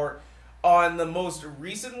little bit more on the most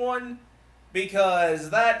recent one, because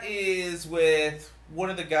that is with one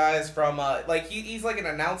of the guys from, like, he's like an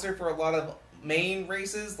announcer for a lot of main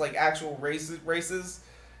races, like actual races,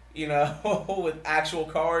 you know, with actual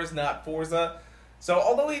cars, not Forza. So,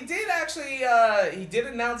 although he did actually, he did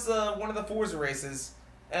announce one of the Forza races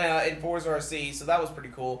in Forza RC, so that was pretty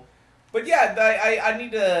cool. But yeah, I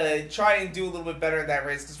need to try and do a little bit better in that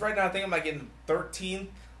race, because right now I think I'm like in 13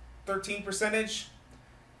 percentage.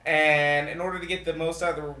 And in order to get the most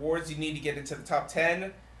out of the rewards, you need to get into the top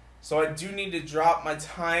 10. So I do need to drop my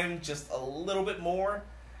time just a little bit more,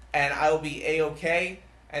 and I will be A-okay.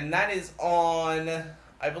 And that is on,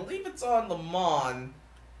 I believe it's on Le Mans,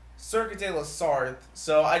 Circuit de la Sarthe.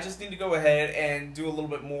 So I just need to go ahead and do a little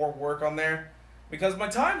bit more work on there, because my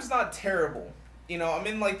time's not terrible. You know, I'm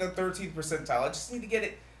in like the 13th percentile. I just need to get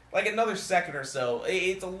it like another second or so.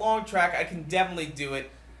 It's a long track. I can definitely do it.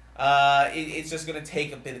 It's just going to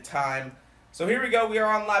take a bit of time. So here we go. We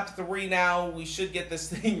are on lap 3 now. We should get this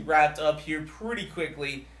thing wrapped up here pretty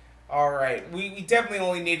quickly. Alright, we definitely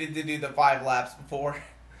only needed to do the 5 laps before.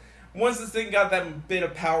 Once this thing got that bit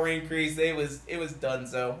of power increase, it was done.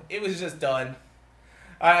 So it was just done.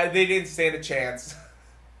 They didn't stand a chance.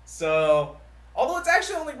 So, although it's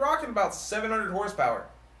actually only rocking about 700 horsepower,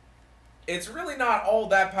 it's really not all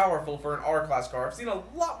that powerful for an R-Class car. I've seen a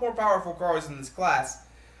lot more powerful cars in this class.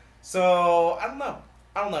 So, I don't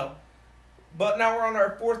know. But now we're on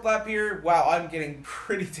our 4th lap here. Wow, I'm getting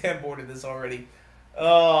pretty damn bored of this already.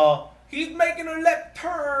 He's making a left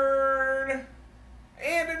turn.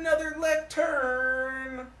 And another left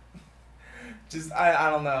turn. Just,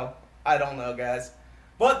 I don't know. I don't know, guys.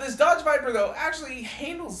 But this Dodge Viper, though, actually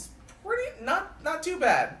handles pretty, not too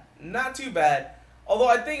bad. Not too bad. Although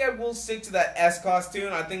I think I will stick to that S-Class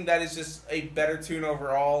tune. I think that is just a better tune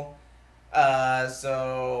overall.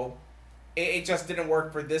 So it just didn't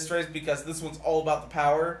work for this race, because this one's all about the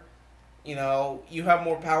power. You know, you have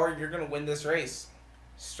more power, you're going to win this race.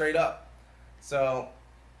 Straight up. So,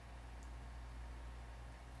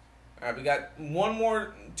 alright, we got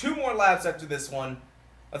two more laps after this one.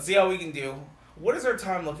 Let's see how we can do. What is our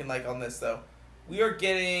time looking like on this, though? We are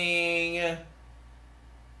getting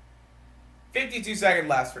 52-second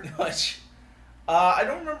laps, pretty much. I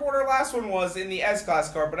don't remember what our last one was in the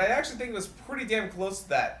S-Class car, but I actually think it was pretty damn close to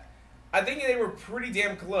that. I think they were pretty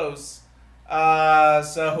damn close.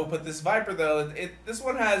 But this Viper, though, this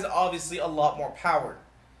one has obviously a lot more power.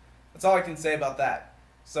 That's all I can say about that.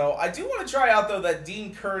 So I do want to try out, though, that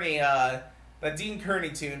Dean Kearney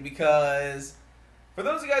tune, because for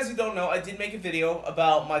those of you guys who don't know, I did make a video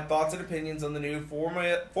about my thoughts and opinions on the new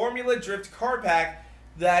Formula Drift car pack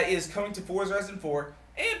that is coming to Forza Horizon 4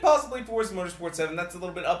 and possibly Forza Motorsport 7. That's a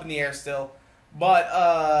little bit up in the air still. But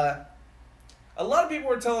a lot of people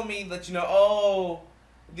were telling me that, you know, oh,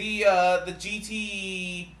 the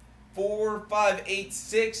GT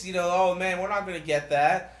 4586, you know, oh man, we're not going to get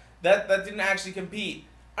that. That didn't actually compete.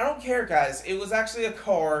 I don't care, guys. It was actually a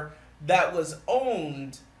car that was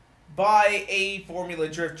owned by a Formula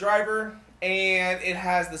Drift driver, and it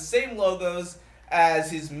has the same logos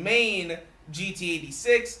as his main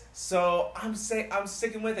GT86, so I'm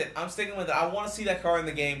sticking with it. I want to see that car in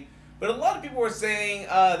the game. But a lot of people were saying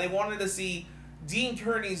they wanted to see Dean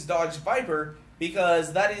Kearney's Dodge Viper,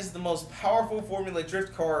 because that is the most powerful Formula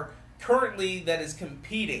Drift car currently that is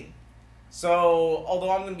competing. So, although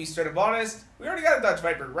I'm going to be straight up honest, we already got a Dodge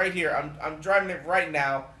Viper right here. I'm driving it right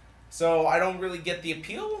now, so I don't really get the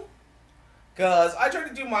appeal. Because I try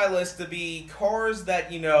to do my list to be cars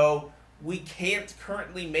that, you know, we can't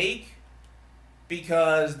currently make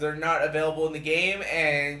because they're not available in the game,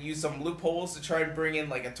 and use some loopholes to try and bring in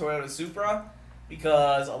like a Toyota Supra,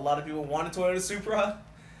 because a lot of people want a Toyota Supra.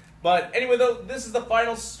 But anyway, though, this is the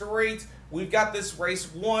final straight. We've got this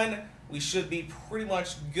race won. We should be pretty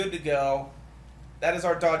much good to go. That is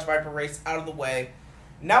our Dodge Viper race out of the way.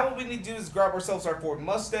 Now what we need to do is grab ourselves our Ford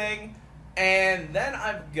Mustang, and then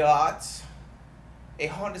I've got a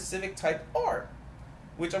Honda Civic Type R,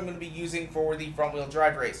 which I'm going to be using for the front-wheel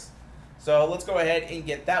drive race. So let's go ahead and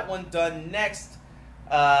get that one done next.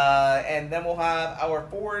 And then we'll have our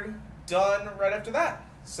Ford done right after that.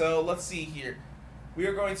 So let's see here. We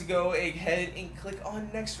are going to go ahead and click on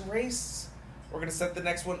next race. We're going to set the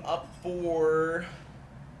next one up for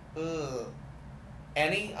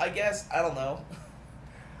any, I guess. I don't know.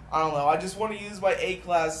 I don't know. I just want to use my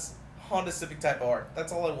A-Class Honda Civic Type R.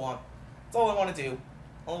 That's all I want. That's all I want to do.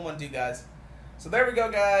 All I want to do, guys. So there we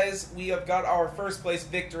go, guys. We have got our first place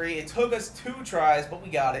victory. It took us 2 tries, but we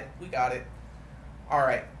got it. We got it. All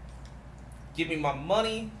right. Give me my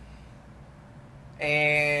money.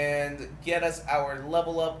 And get us our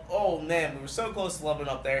level up. Oh, man. We were so close to leveling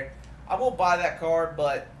up there. I will buy that car,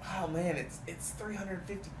 but, oh, man, it's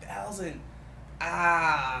 350,000.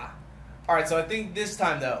 Ah. All right, so I think this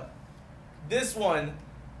time, though, this one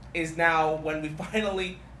is now when we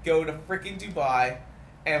finally go to freaking Dubai,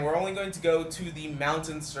 and we're only going to go to the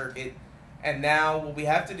mountain circuit. And now what we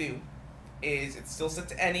have to do is, it's still set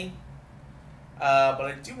to any, but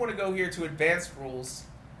I do want to go here to advanced rules,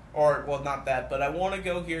 or, well, not that, but I want to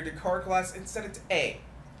go here to car class and set it to A.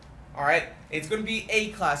 All right, it's going to be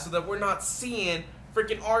A class so that we're not seeing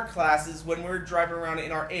freaking R classes when we're driving around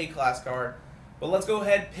in our A class car. But let's go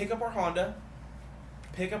ahead, pick up our Honda.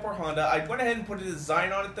 Pick up our Honda. I went ahead and put a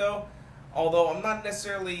design on it, though. Although I'm not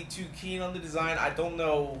necessarily too keen on the design. I don't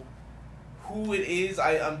know who it is.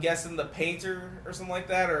 I'm guessing the painter or something like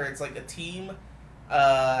that, or it's like a team.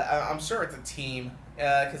 I'm sure it's a team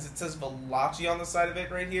because it says Veloci on the side of it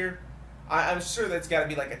right here. I'm sure that's got to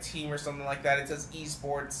be like a team or something like that. It says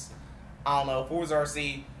esports. I don't know. Forza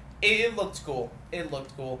RC. It looked cool. It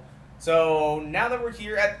looked cool. So now that we're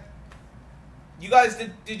here at, you guys,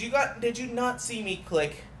 did you not see me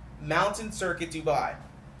click Mountain Circuit Dubai?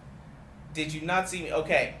 Did you not see me?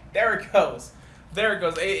 Okay, there it goes. There it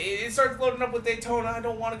goes. It starts loading up with Daytona. I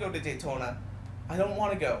don't want to go to Daytona. I don't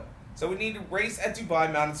want to go. So we need to race at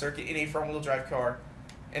Dubai Mountain Circuit in a front-wheel drive car.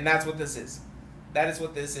 And that's what this is. That is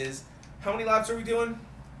what this is. How many laps are we doing?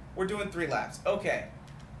 We're doing 3 laps. Okay.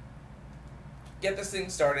 Get this thing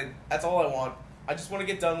started. That's all I want. I just want to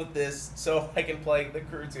get done with this so I can play the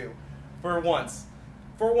Crew 2. For once.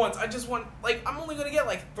 For once. I just want, like, I'm only going to get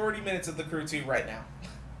like 30 minutes of the Crew 2 right now.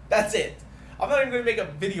 That's it. I'm not even going to make a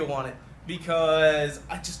video on it because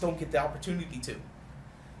I just don't get the opportunity to.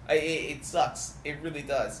 It sucks. It really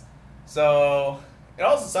does. So, it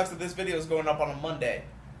also sucks that this video is going up on a Monday.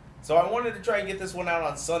 So I wanted to try and get this one out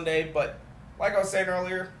on Sunday, but like I was saying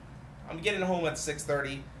earlier, I'm getting home at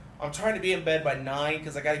 6:30. I'm trying to be in bed by 9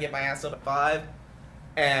 because I got to get my ass up at 5.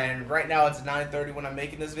 And right now it's 9:30 when I'm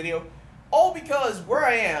making this video. All because where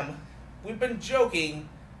I am, we've been joking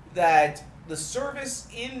that the service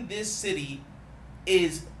in this city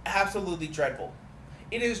is absolutely dreadful.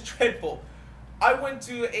 It is dreadful. I went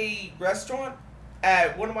to a restaurant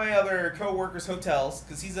at one of my other co-workers' hotels,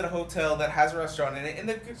 because he's at a hotel that has a restaurant in it, and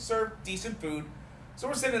they serve decent food. So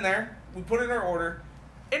we're sitting there, we put in our order.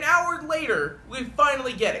 An hour later, we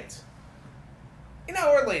finally get it. An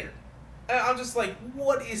hour later. And I'm just like,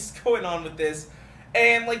 what is going on with this?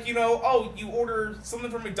 And like, you know, oh, you order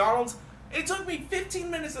something from McDonald's? It took me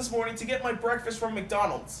 15 minutes this morning to get my breakfast from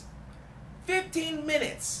McDonald's. 15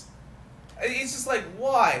 minutes. It's just like,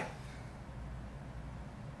 why?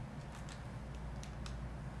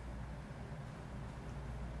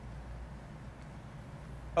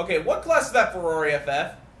 Okay, what class is that Ferrari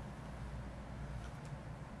FF?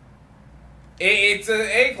 It's an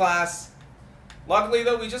A class. Luckily,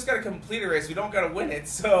 though, we just got to complete a race. We don't got to win it.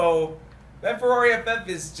 So, that Ferrari FF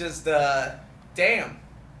is just, damn.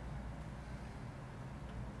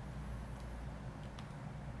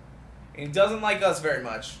 He doesn't like us very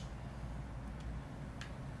much.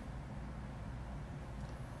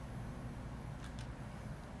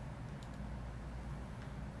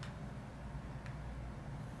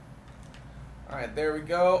 Alright, there we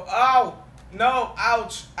go. Ow! No!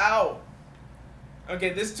 Ouch! Ow!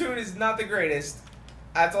 Okay, this tune is not the greatest.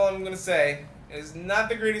 That's all I'm going to say. It's not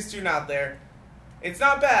the greatest tune out there. It's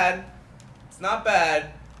not bad. It's not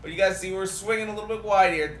bad. But you guys see we're swinging a little bit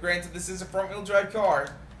wide here. Granted, this is a front-wheel drive car.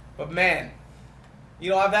 But man, you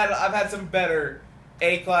know, I've had some better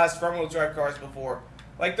A-class front-wheel drive cars before.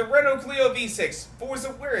 Like the Renault Clio V6. Forza,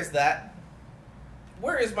 where is that?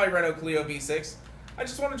 Where is my Renault Clio V6? I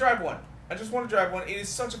just want to drive one. I just want to drive one. It is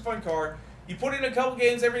such a fun car. You put it in a couple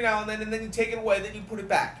games every now and then you take it away, then you put it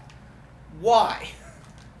back. Why?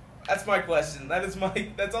 That's my question. That's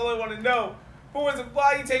all I want to know. Forza,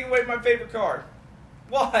 why are you taking away my favorite car?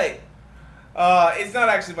 Why? It's not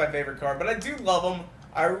actually my favorite car, but I do love them.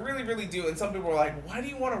 I really, really do. And some people are like, why do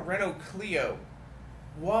you want a Renault Clio?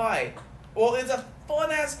 Why? Well, it's a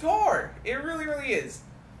fun-ass car. It really, really is.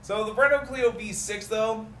 So the Renault Clio V6,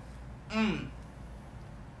 though,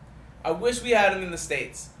 I wish we had them in the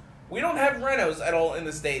States. We don't have Renaults at all in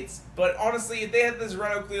the States, but honestly, if they had this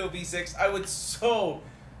Renault Clio V6, I would so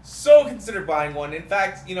consider buying one. In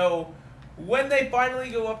fact, you know, when they finally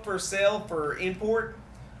go up for sale for import,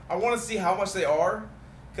 I want to see how much they are,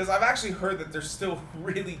 because I've actually heard that they're still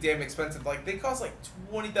really damn expensive. Like, they cost like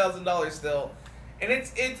 $20,000 still, and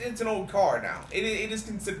it's an old car now. It is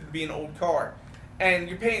considered to be an old car, and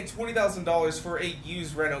you're paying $20,000 for a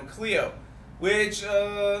used Renault Clio, which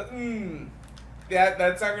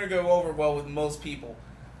that's not going to go over well with most people.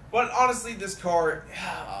 But honestly, this car,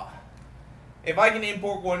 if I can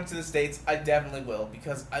import one to the States, I definitely will,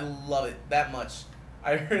 because I love it that much.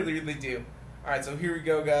 I really, really do. Alright, so here we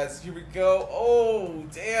go, guys. Here we go. Oh,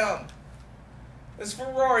 damn. This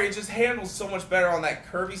Ferrari just handles so much better on that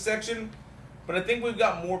curvy section, but I think we've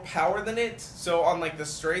got more power than it, so on like the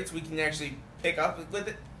straights, we can actually pick up with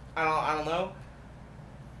it. I don't know.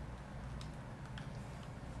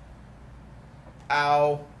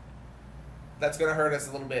 Ow. That's gonna hurt us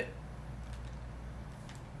a little bit.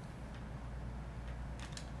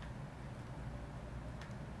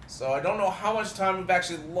 So I don't know how much time we've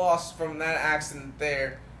actually lost from that accident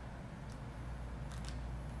there.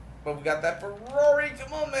 But we got that Ferrari.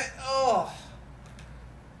 Come on, man. Oh.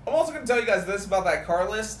 I'm also going to tell you guys this about that car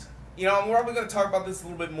list. You know, I'm probably going to talk about this a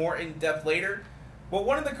little bit more in depth later. But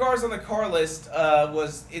one of the cars on the car list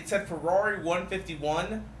it said Ferrari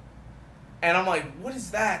 151. And I'm like, what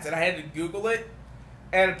is that? And I had to Google it.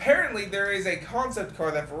 And apparently there is a concept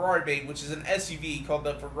car that Ferrari made, which is an SUV called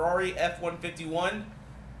the Ferrari F151.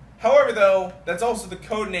 However, though, that's also the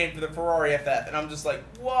code name for the Ferrari FF, and I'm just like,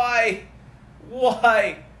 why?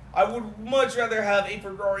 Why? I would much rather have a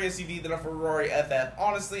Ferrari SUV than a Ferrari FF.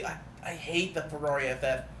 Honestly, I hate the Ferrari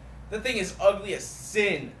FF. The thing is ugly as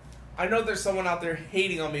sin. I know there's someone out there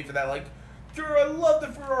hating on me for that, like, girl, I love the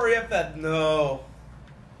Ferrari FF. No.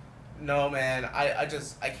 No, man. I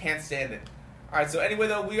can't stand it. Alright, so anyway,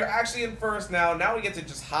 though, we are actually in first now. Now we get to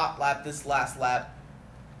just hot lap this last lap.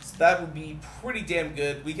 So that would be pretty damn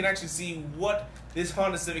good. We can actually see what this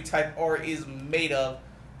Honda Civic Type R is made of,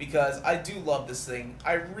 because I do love this thing.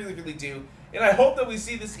 I really, really do. And I hope that we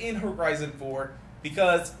see this in Horizon 4,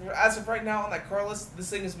 because as of right now on that car list, this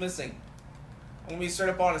thing is missing. I'm going to be straight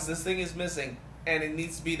up honest, this thing is missing, and it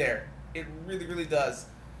needs to be there. It really, really does.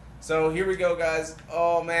 So here we go, guys.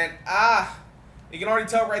 Oh, man. You can already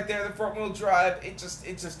tell right there, the front wheel drive, it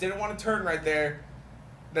just didn't want to turn right there.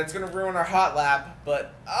 That's going to ruin our hot lap,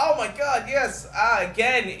 but, oh my god, yes,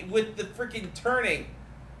 again, with the freaking turning.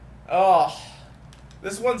 Oh,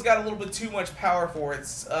 this one's got a little bit too much power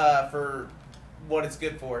for what it's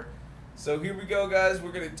good for. So here we go, guys,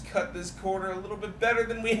 we're going to cut this corner a little bit better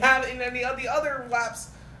than we have in any of the other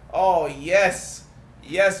laps. Oh, yes,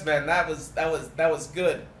 yes, man, that was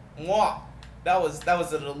good. Mwah. That was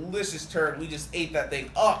a delicious turn. We just ate that thing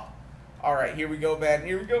up. All right, here we go, man,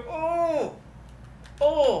 here we go. Oh!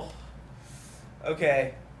 Oh,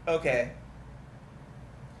 okay, okay.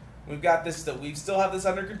 We've got this still. We still have this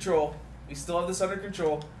under control. We still have this under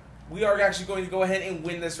control. We are actually going to go ahead and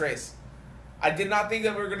win this race. I did not think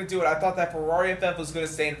that we were going to do it. I thought that Ferrari FF was going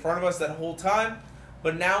to stay in front of us that whole time.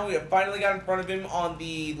 But now we have finally got in front of him on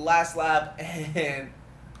the last lap, and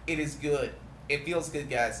it is good. It feels good,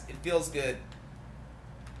 guys. It feels good.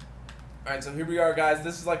 All right, so here we are, guys.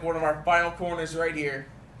 This is like one of our final corners right here.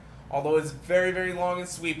 Although it's very, very long and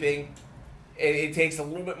sweeping, it takes a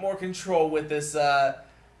little bit more control with this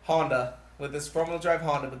Honda, with this front-wheel drive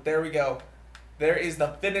Honda. But there we go. There is the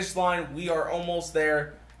finish line. We are almost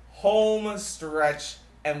there. Home stretch,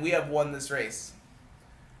 and we have won this race.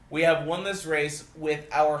 We have won this race with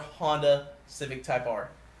our Honda Civic Type R.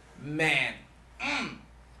 Man,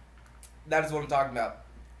 that is what I'm talking about.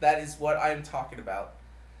 That is what I am talking about.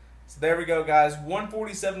 So there we go, guys.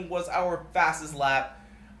 147 was our fastest lap.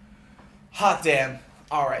 Hot damn.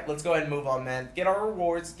 Alright, let's go ahead and move on, man. Get our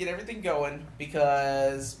rewards, get everything going,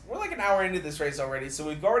 because we're like an hour into this race already. So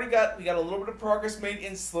we got a little bit of progress made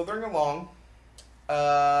in slithering along.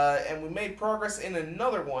 And we made progress in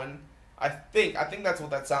another one. I think that's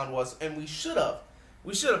what that sound was. And we should have.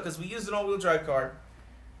 We should have, because we used an all-wheel drive car.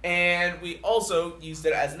 And we also used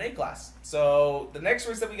it as an A-Class. So the next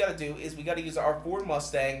race that we got to do is we got to use our Ford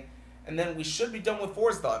Mustang. And then we should be done with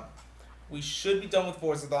FORZATHON. We should be done with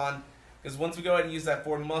FORZATHON. Because once we go ahead and use that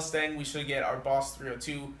Ford Mustang, we should get our Boss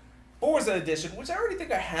 302 Forza Edition, which I already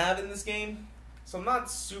think I have in this game. So I'm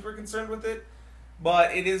not super concerned with it.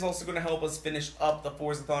 But it is also going to help us finish up the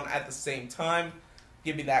FORZATHON at the same time.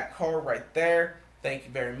 Give me that car right there. Thank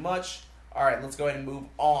you very much. Alright, let's go ahead and move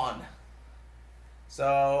on. So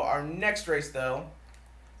our next race, though,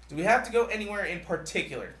 do we have to go anywhere in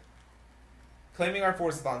particular? claiming our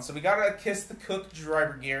FORZATHON. So we gotta kiss the cook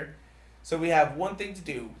driver gear. So we have one thing to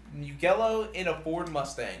do. Mugello in a Ford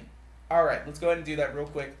Mustang. Alright, let's go ahead and do that real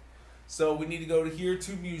quick. So we need to go here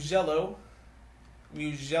to Mugello.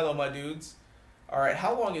 Mugello, my dudes. Alright,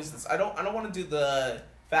 how long is this? I don't want to do the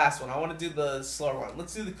fast one. I want to do the slower one.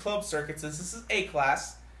 Let's do the club circuit since this is A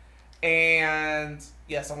class. And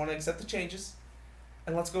yes, I want to accept the changes.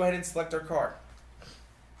 And let's go ahead and select our car.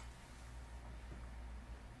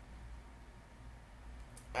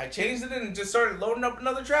 I changed it and just started loading up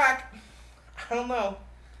another track. I don't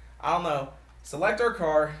know. Select our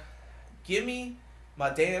car. Give me my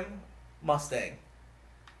damn Mustang.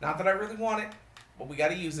 Not that I really want it, but we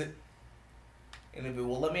gotta use it. And if it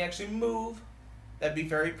will let me actually move, that'd be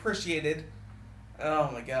very appreciated. Oh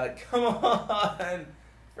my god, come on.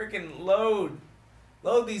 Freaking load.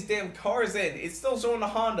 Load these damn cars in. It's still showing a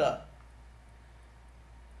Honda.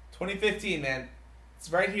 2015, man.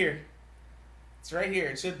 It's right here. It's right here.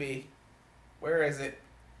 It should be. Where is it?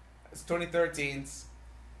 It's 2013's.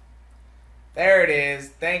 There it is.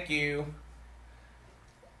 Thank you.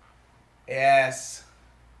 Yes.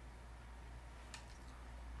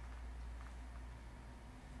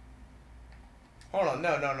 Hold on.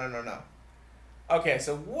 No. Okay,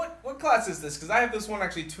 so what class is this? Because I have this one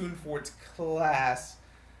actually tuned for its class.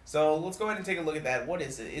 So let's go ahead and take a look at that. What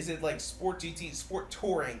is it? Is it like Sport GT, Sport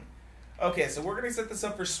Touring? Okay, so we're going to set this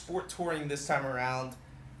up for Sport Touring this time around.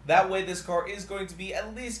 That way this car is going to be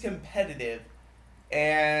at least competitive.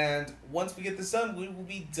 And once we get this done, we will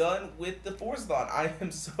be done with the FORZATHON. I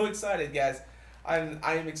am so excited, guys. I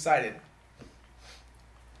am excited.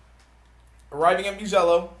 Arriving at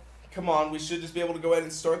Mugello. Come on, we should just be able to go ahead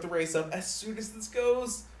and start the race up as soon as this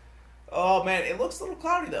goes. Oh, man, it looks a little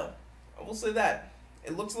cloudy, though. I will say that.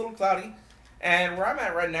 It looks a little cloudy. And where I'm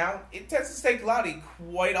at right now, it tends to stay cloudy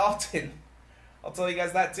quite often. I'll tell you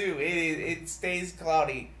guys that, too. It stays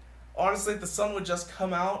cloudy. Honestly, if the sun would just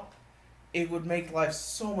come out, it would make life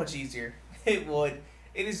so much easier. It would.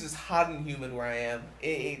 It is just hot and humid where I am.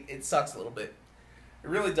 It sucks a little bit. It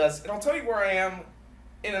really does. And I'll tell you where I am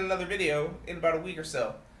in another video in about a week or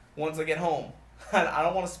so. Once I get home. I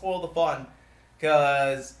don't want to spoil the fun.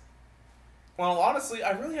 Because, well, honestly,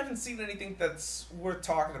 I really haven't seen anything that's worth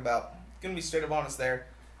talking about. Gonna be straight up honest there.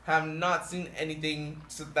 Have not seen anything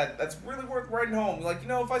that's really worth riding home. Like, you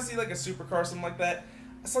know, if I see like a supercar or something like that,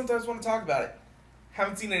 I sometimes want to talk about it.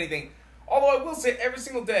 Haven't seen anything. Although I will say every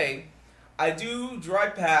single day, I do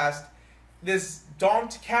drive past this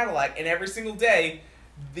donked Cadillac, and every single day,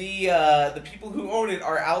 the people who own it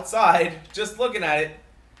are outside just looking at it.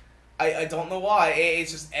 I don't know why.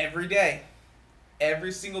 It's just every day.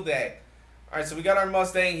 Every single day. Alright, so we got our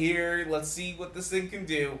Mustang here. Let's see what this thing can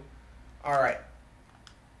do. Alright.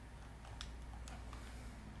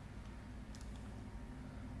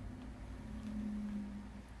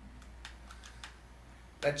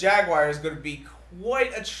 That Jaguar is going to be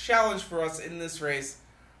quite a challenge for us in this race.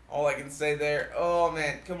 All I can say there. Oh,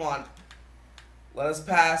 man. Come on. Let us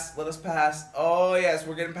pass. Let us pass. Oh, yes.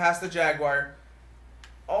 We're getting past the Jaguar.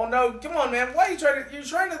 Oh, no. Come on, man. Why are you trying to... You're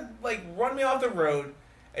trying to, like, run me off the road.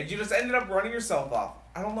 And you just ended up running yourself off.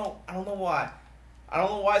 I don't know. I don't know why. I don't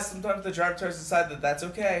know why sometimes the driver tries to decide that that's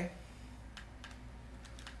okay.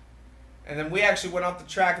 And then we actually went off the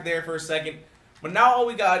track there for a second. But now all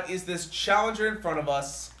we got is this Challenger in front of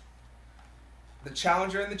us. The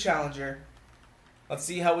Challenger and the Challenger. Let's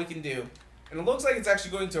see how we can do. And it looks like it's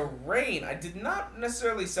actually going to rain. I did not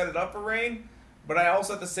necessarily set it up for rain, but I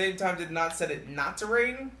also at the same time did not set it not to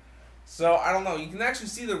rain. So, I don't know. You can actually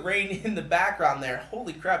see the rain in the background there.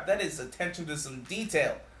 Holy crap, that is attention to some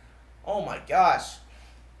detail. Oh my gosh.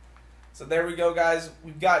 So there we go, guys.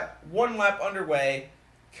 We've got one lap underway.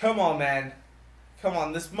 Come on, man. Come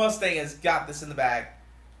on, this Mustang has got this in the bag.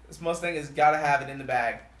 This Mustang has got to have it in the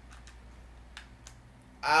bag.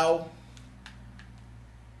 Ow.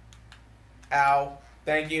 Ow.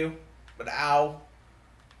 Thank you. But ow.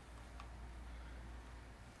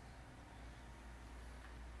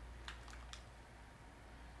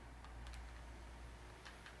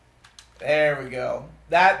 There we go.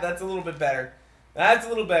 That's a little bit better. That's a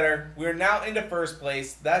little better. We're now into first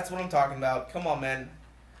place. That's what I'm talking about. Come on, man.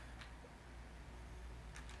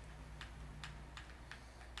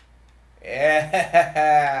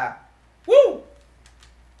 Yeah. Woo!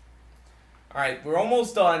 Alright, we're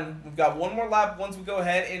almost done. We've got one more lap once we go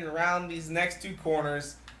ahead and round these next two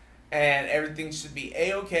corners. And everything should be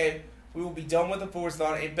A-okay. We will be done with the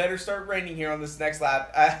FORZATHON. It better start raining here on this next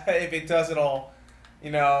lap. If it does at all.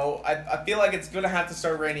 You know, I feel like it's going to have to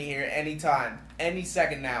start raining here anytime. Any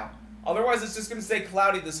second now. Otherwise, it's just going to stay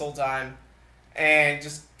cloudy this whole time. And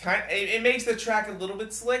just it makes the track a little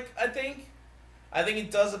bit slick, I think. I think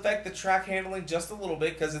it does affect the track handling just a little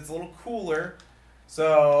bit because it's a little cooler. So,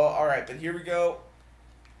 alright, but here we go.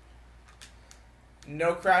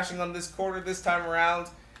 No crashing on this corner this time around.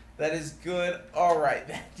 That is good. Alright,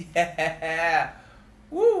 yeah.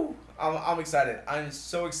 Woo! I'm excited. I'm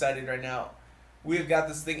so excited right now. We've got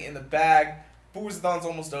this thing in the bag. FORZATHON's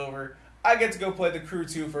almost over. I get to go play the Crew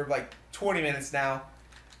 2 for like 20 minutes now.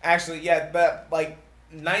 Actually, yeah, but like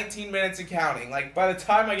 19 minutes and counting. Like, by the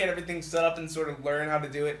time I get everything set up and sort of learn how to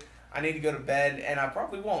do it, I need to go to bed, and I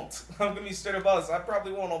probably won't. I'm going to be straight up honest. I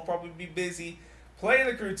probably won't. I'll probably be busy playing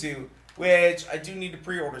the Crew 2, which I do need to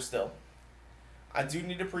pre-order still. I do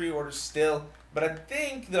need to pre-order still. But I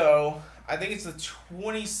think, though, I think it's the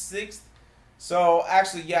 26th. So,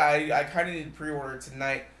 actually, yeah, I kind of need to pre-order it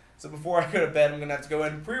tonight. So before I go to bed, I'm going to have to go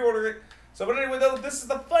ahead and pre-order it. So, but anyway, though, this is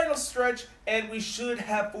the final stretch, and we should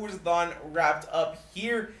have FORZATHON wrapped up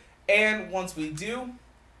here. And once we do,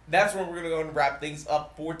 that's when we're going to go and wrap things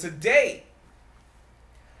up for today.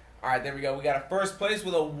 Alright, there we go. We got a first place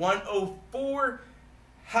with a 104.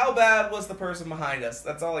 How bad was the person behind us?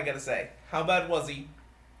 That's all I got to say. How bad was he?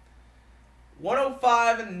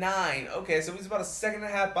 105.9. Okay, so he's about a second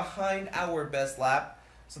and a half behind our best lap.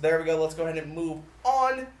 So there we go. Let's go ahead and move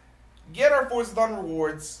on. Get our FORZATHON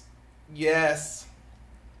rewards. Yes.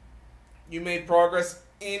 You made progress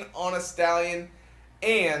in On a Stallion.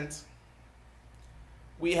 And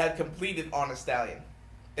we had completed On a Stallion.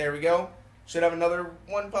 There we go. Should have another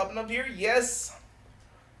one popping up here. Yes.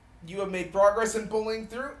 You have made progress in pulling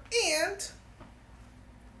through. And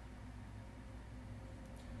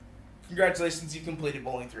congratulations, you completed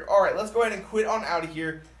bowling through. Alright, let's go ahead and quit on out of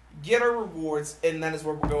here. Get our rewards. And that is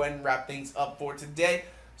where we'll go ahead and wrap things up for today.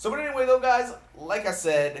 So, but anyway, though, guys, like I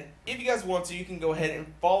said, if you guys want to, you can go ahead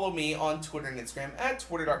and follow me on Twitter and Instagram at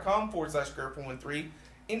twitter.com/Gurr413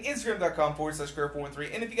 and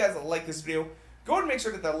Instagram.com/Gurr413. And if you guys like this video, go ahead and make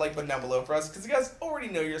sure to hit that like button down below for us, because you guys already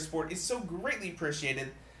know your support is so greatly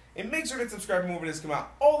appreciated. And make sure to subscribe when videos come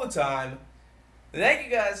out all the time. Thank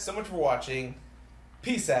you guys so much for watching.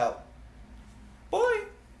 Peace out. Bye.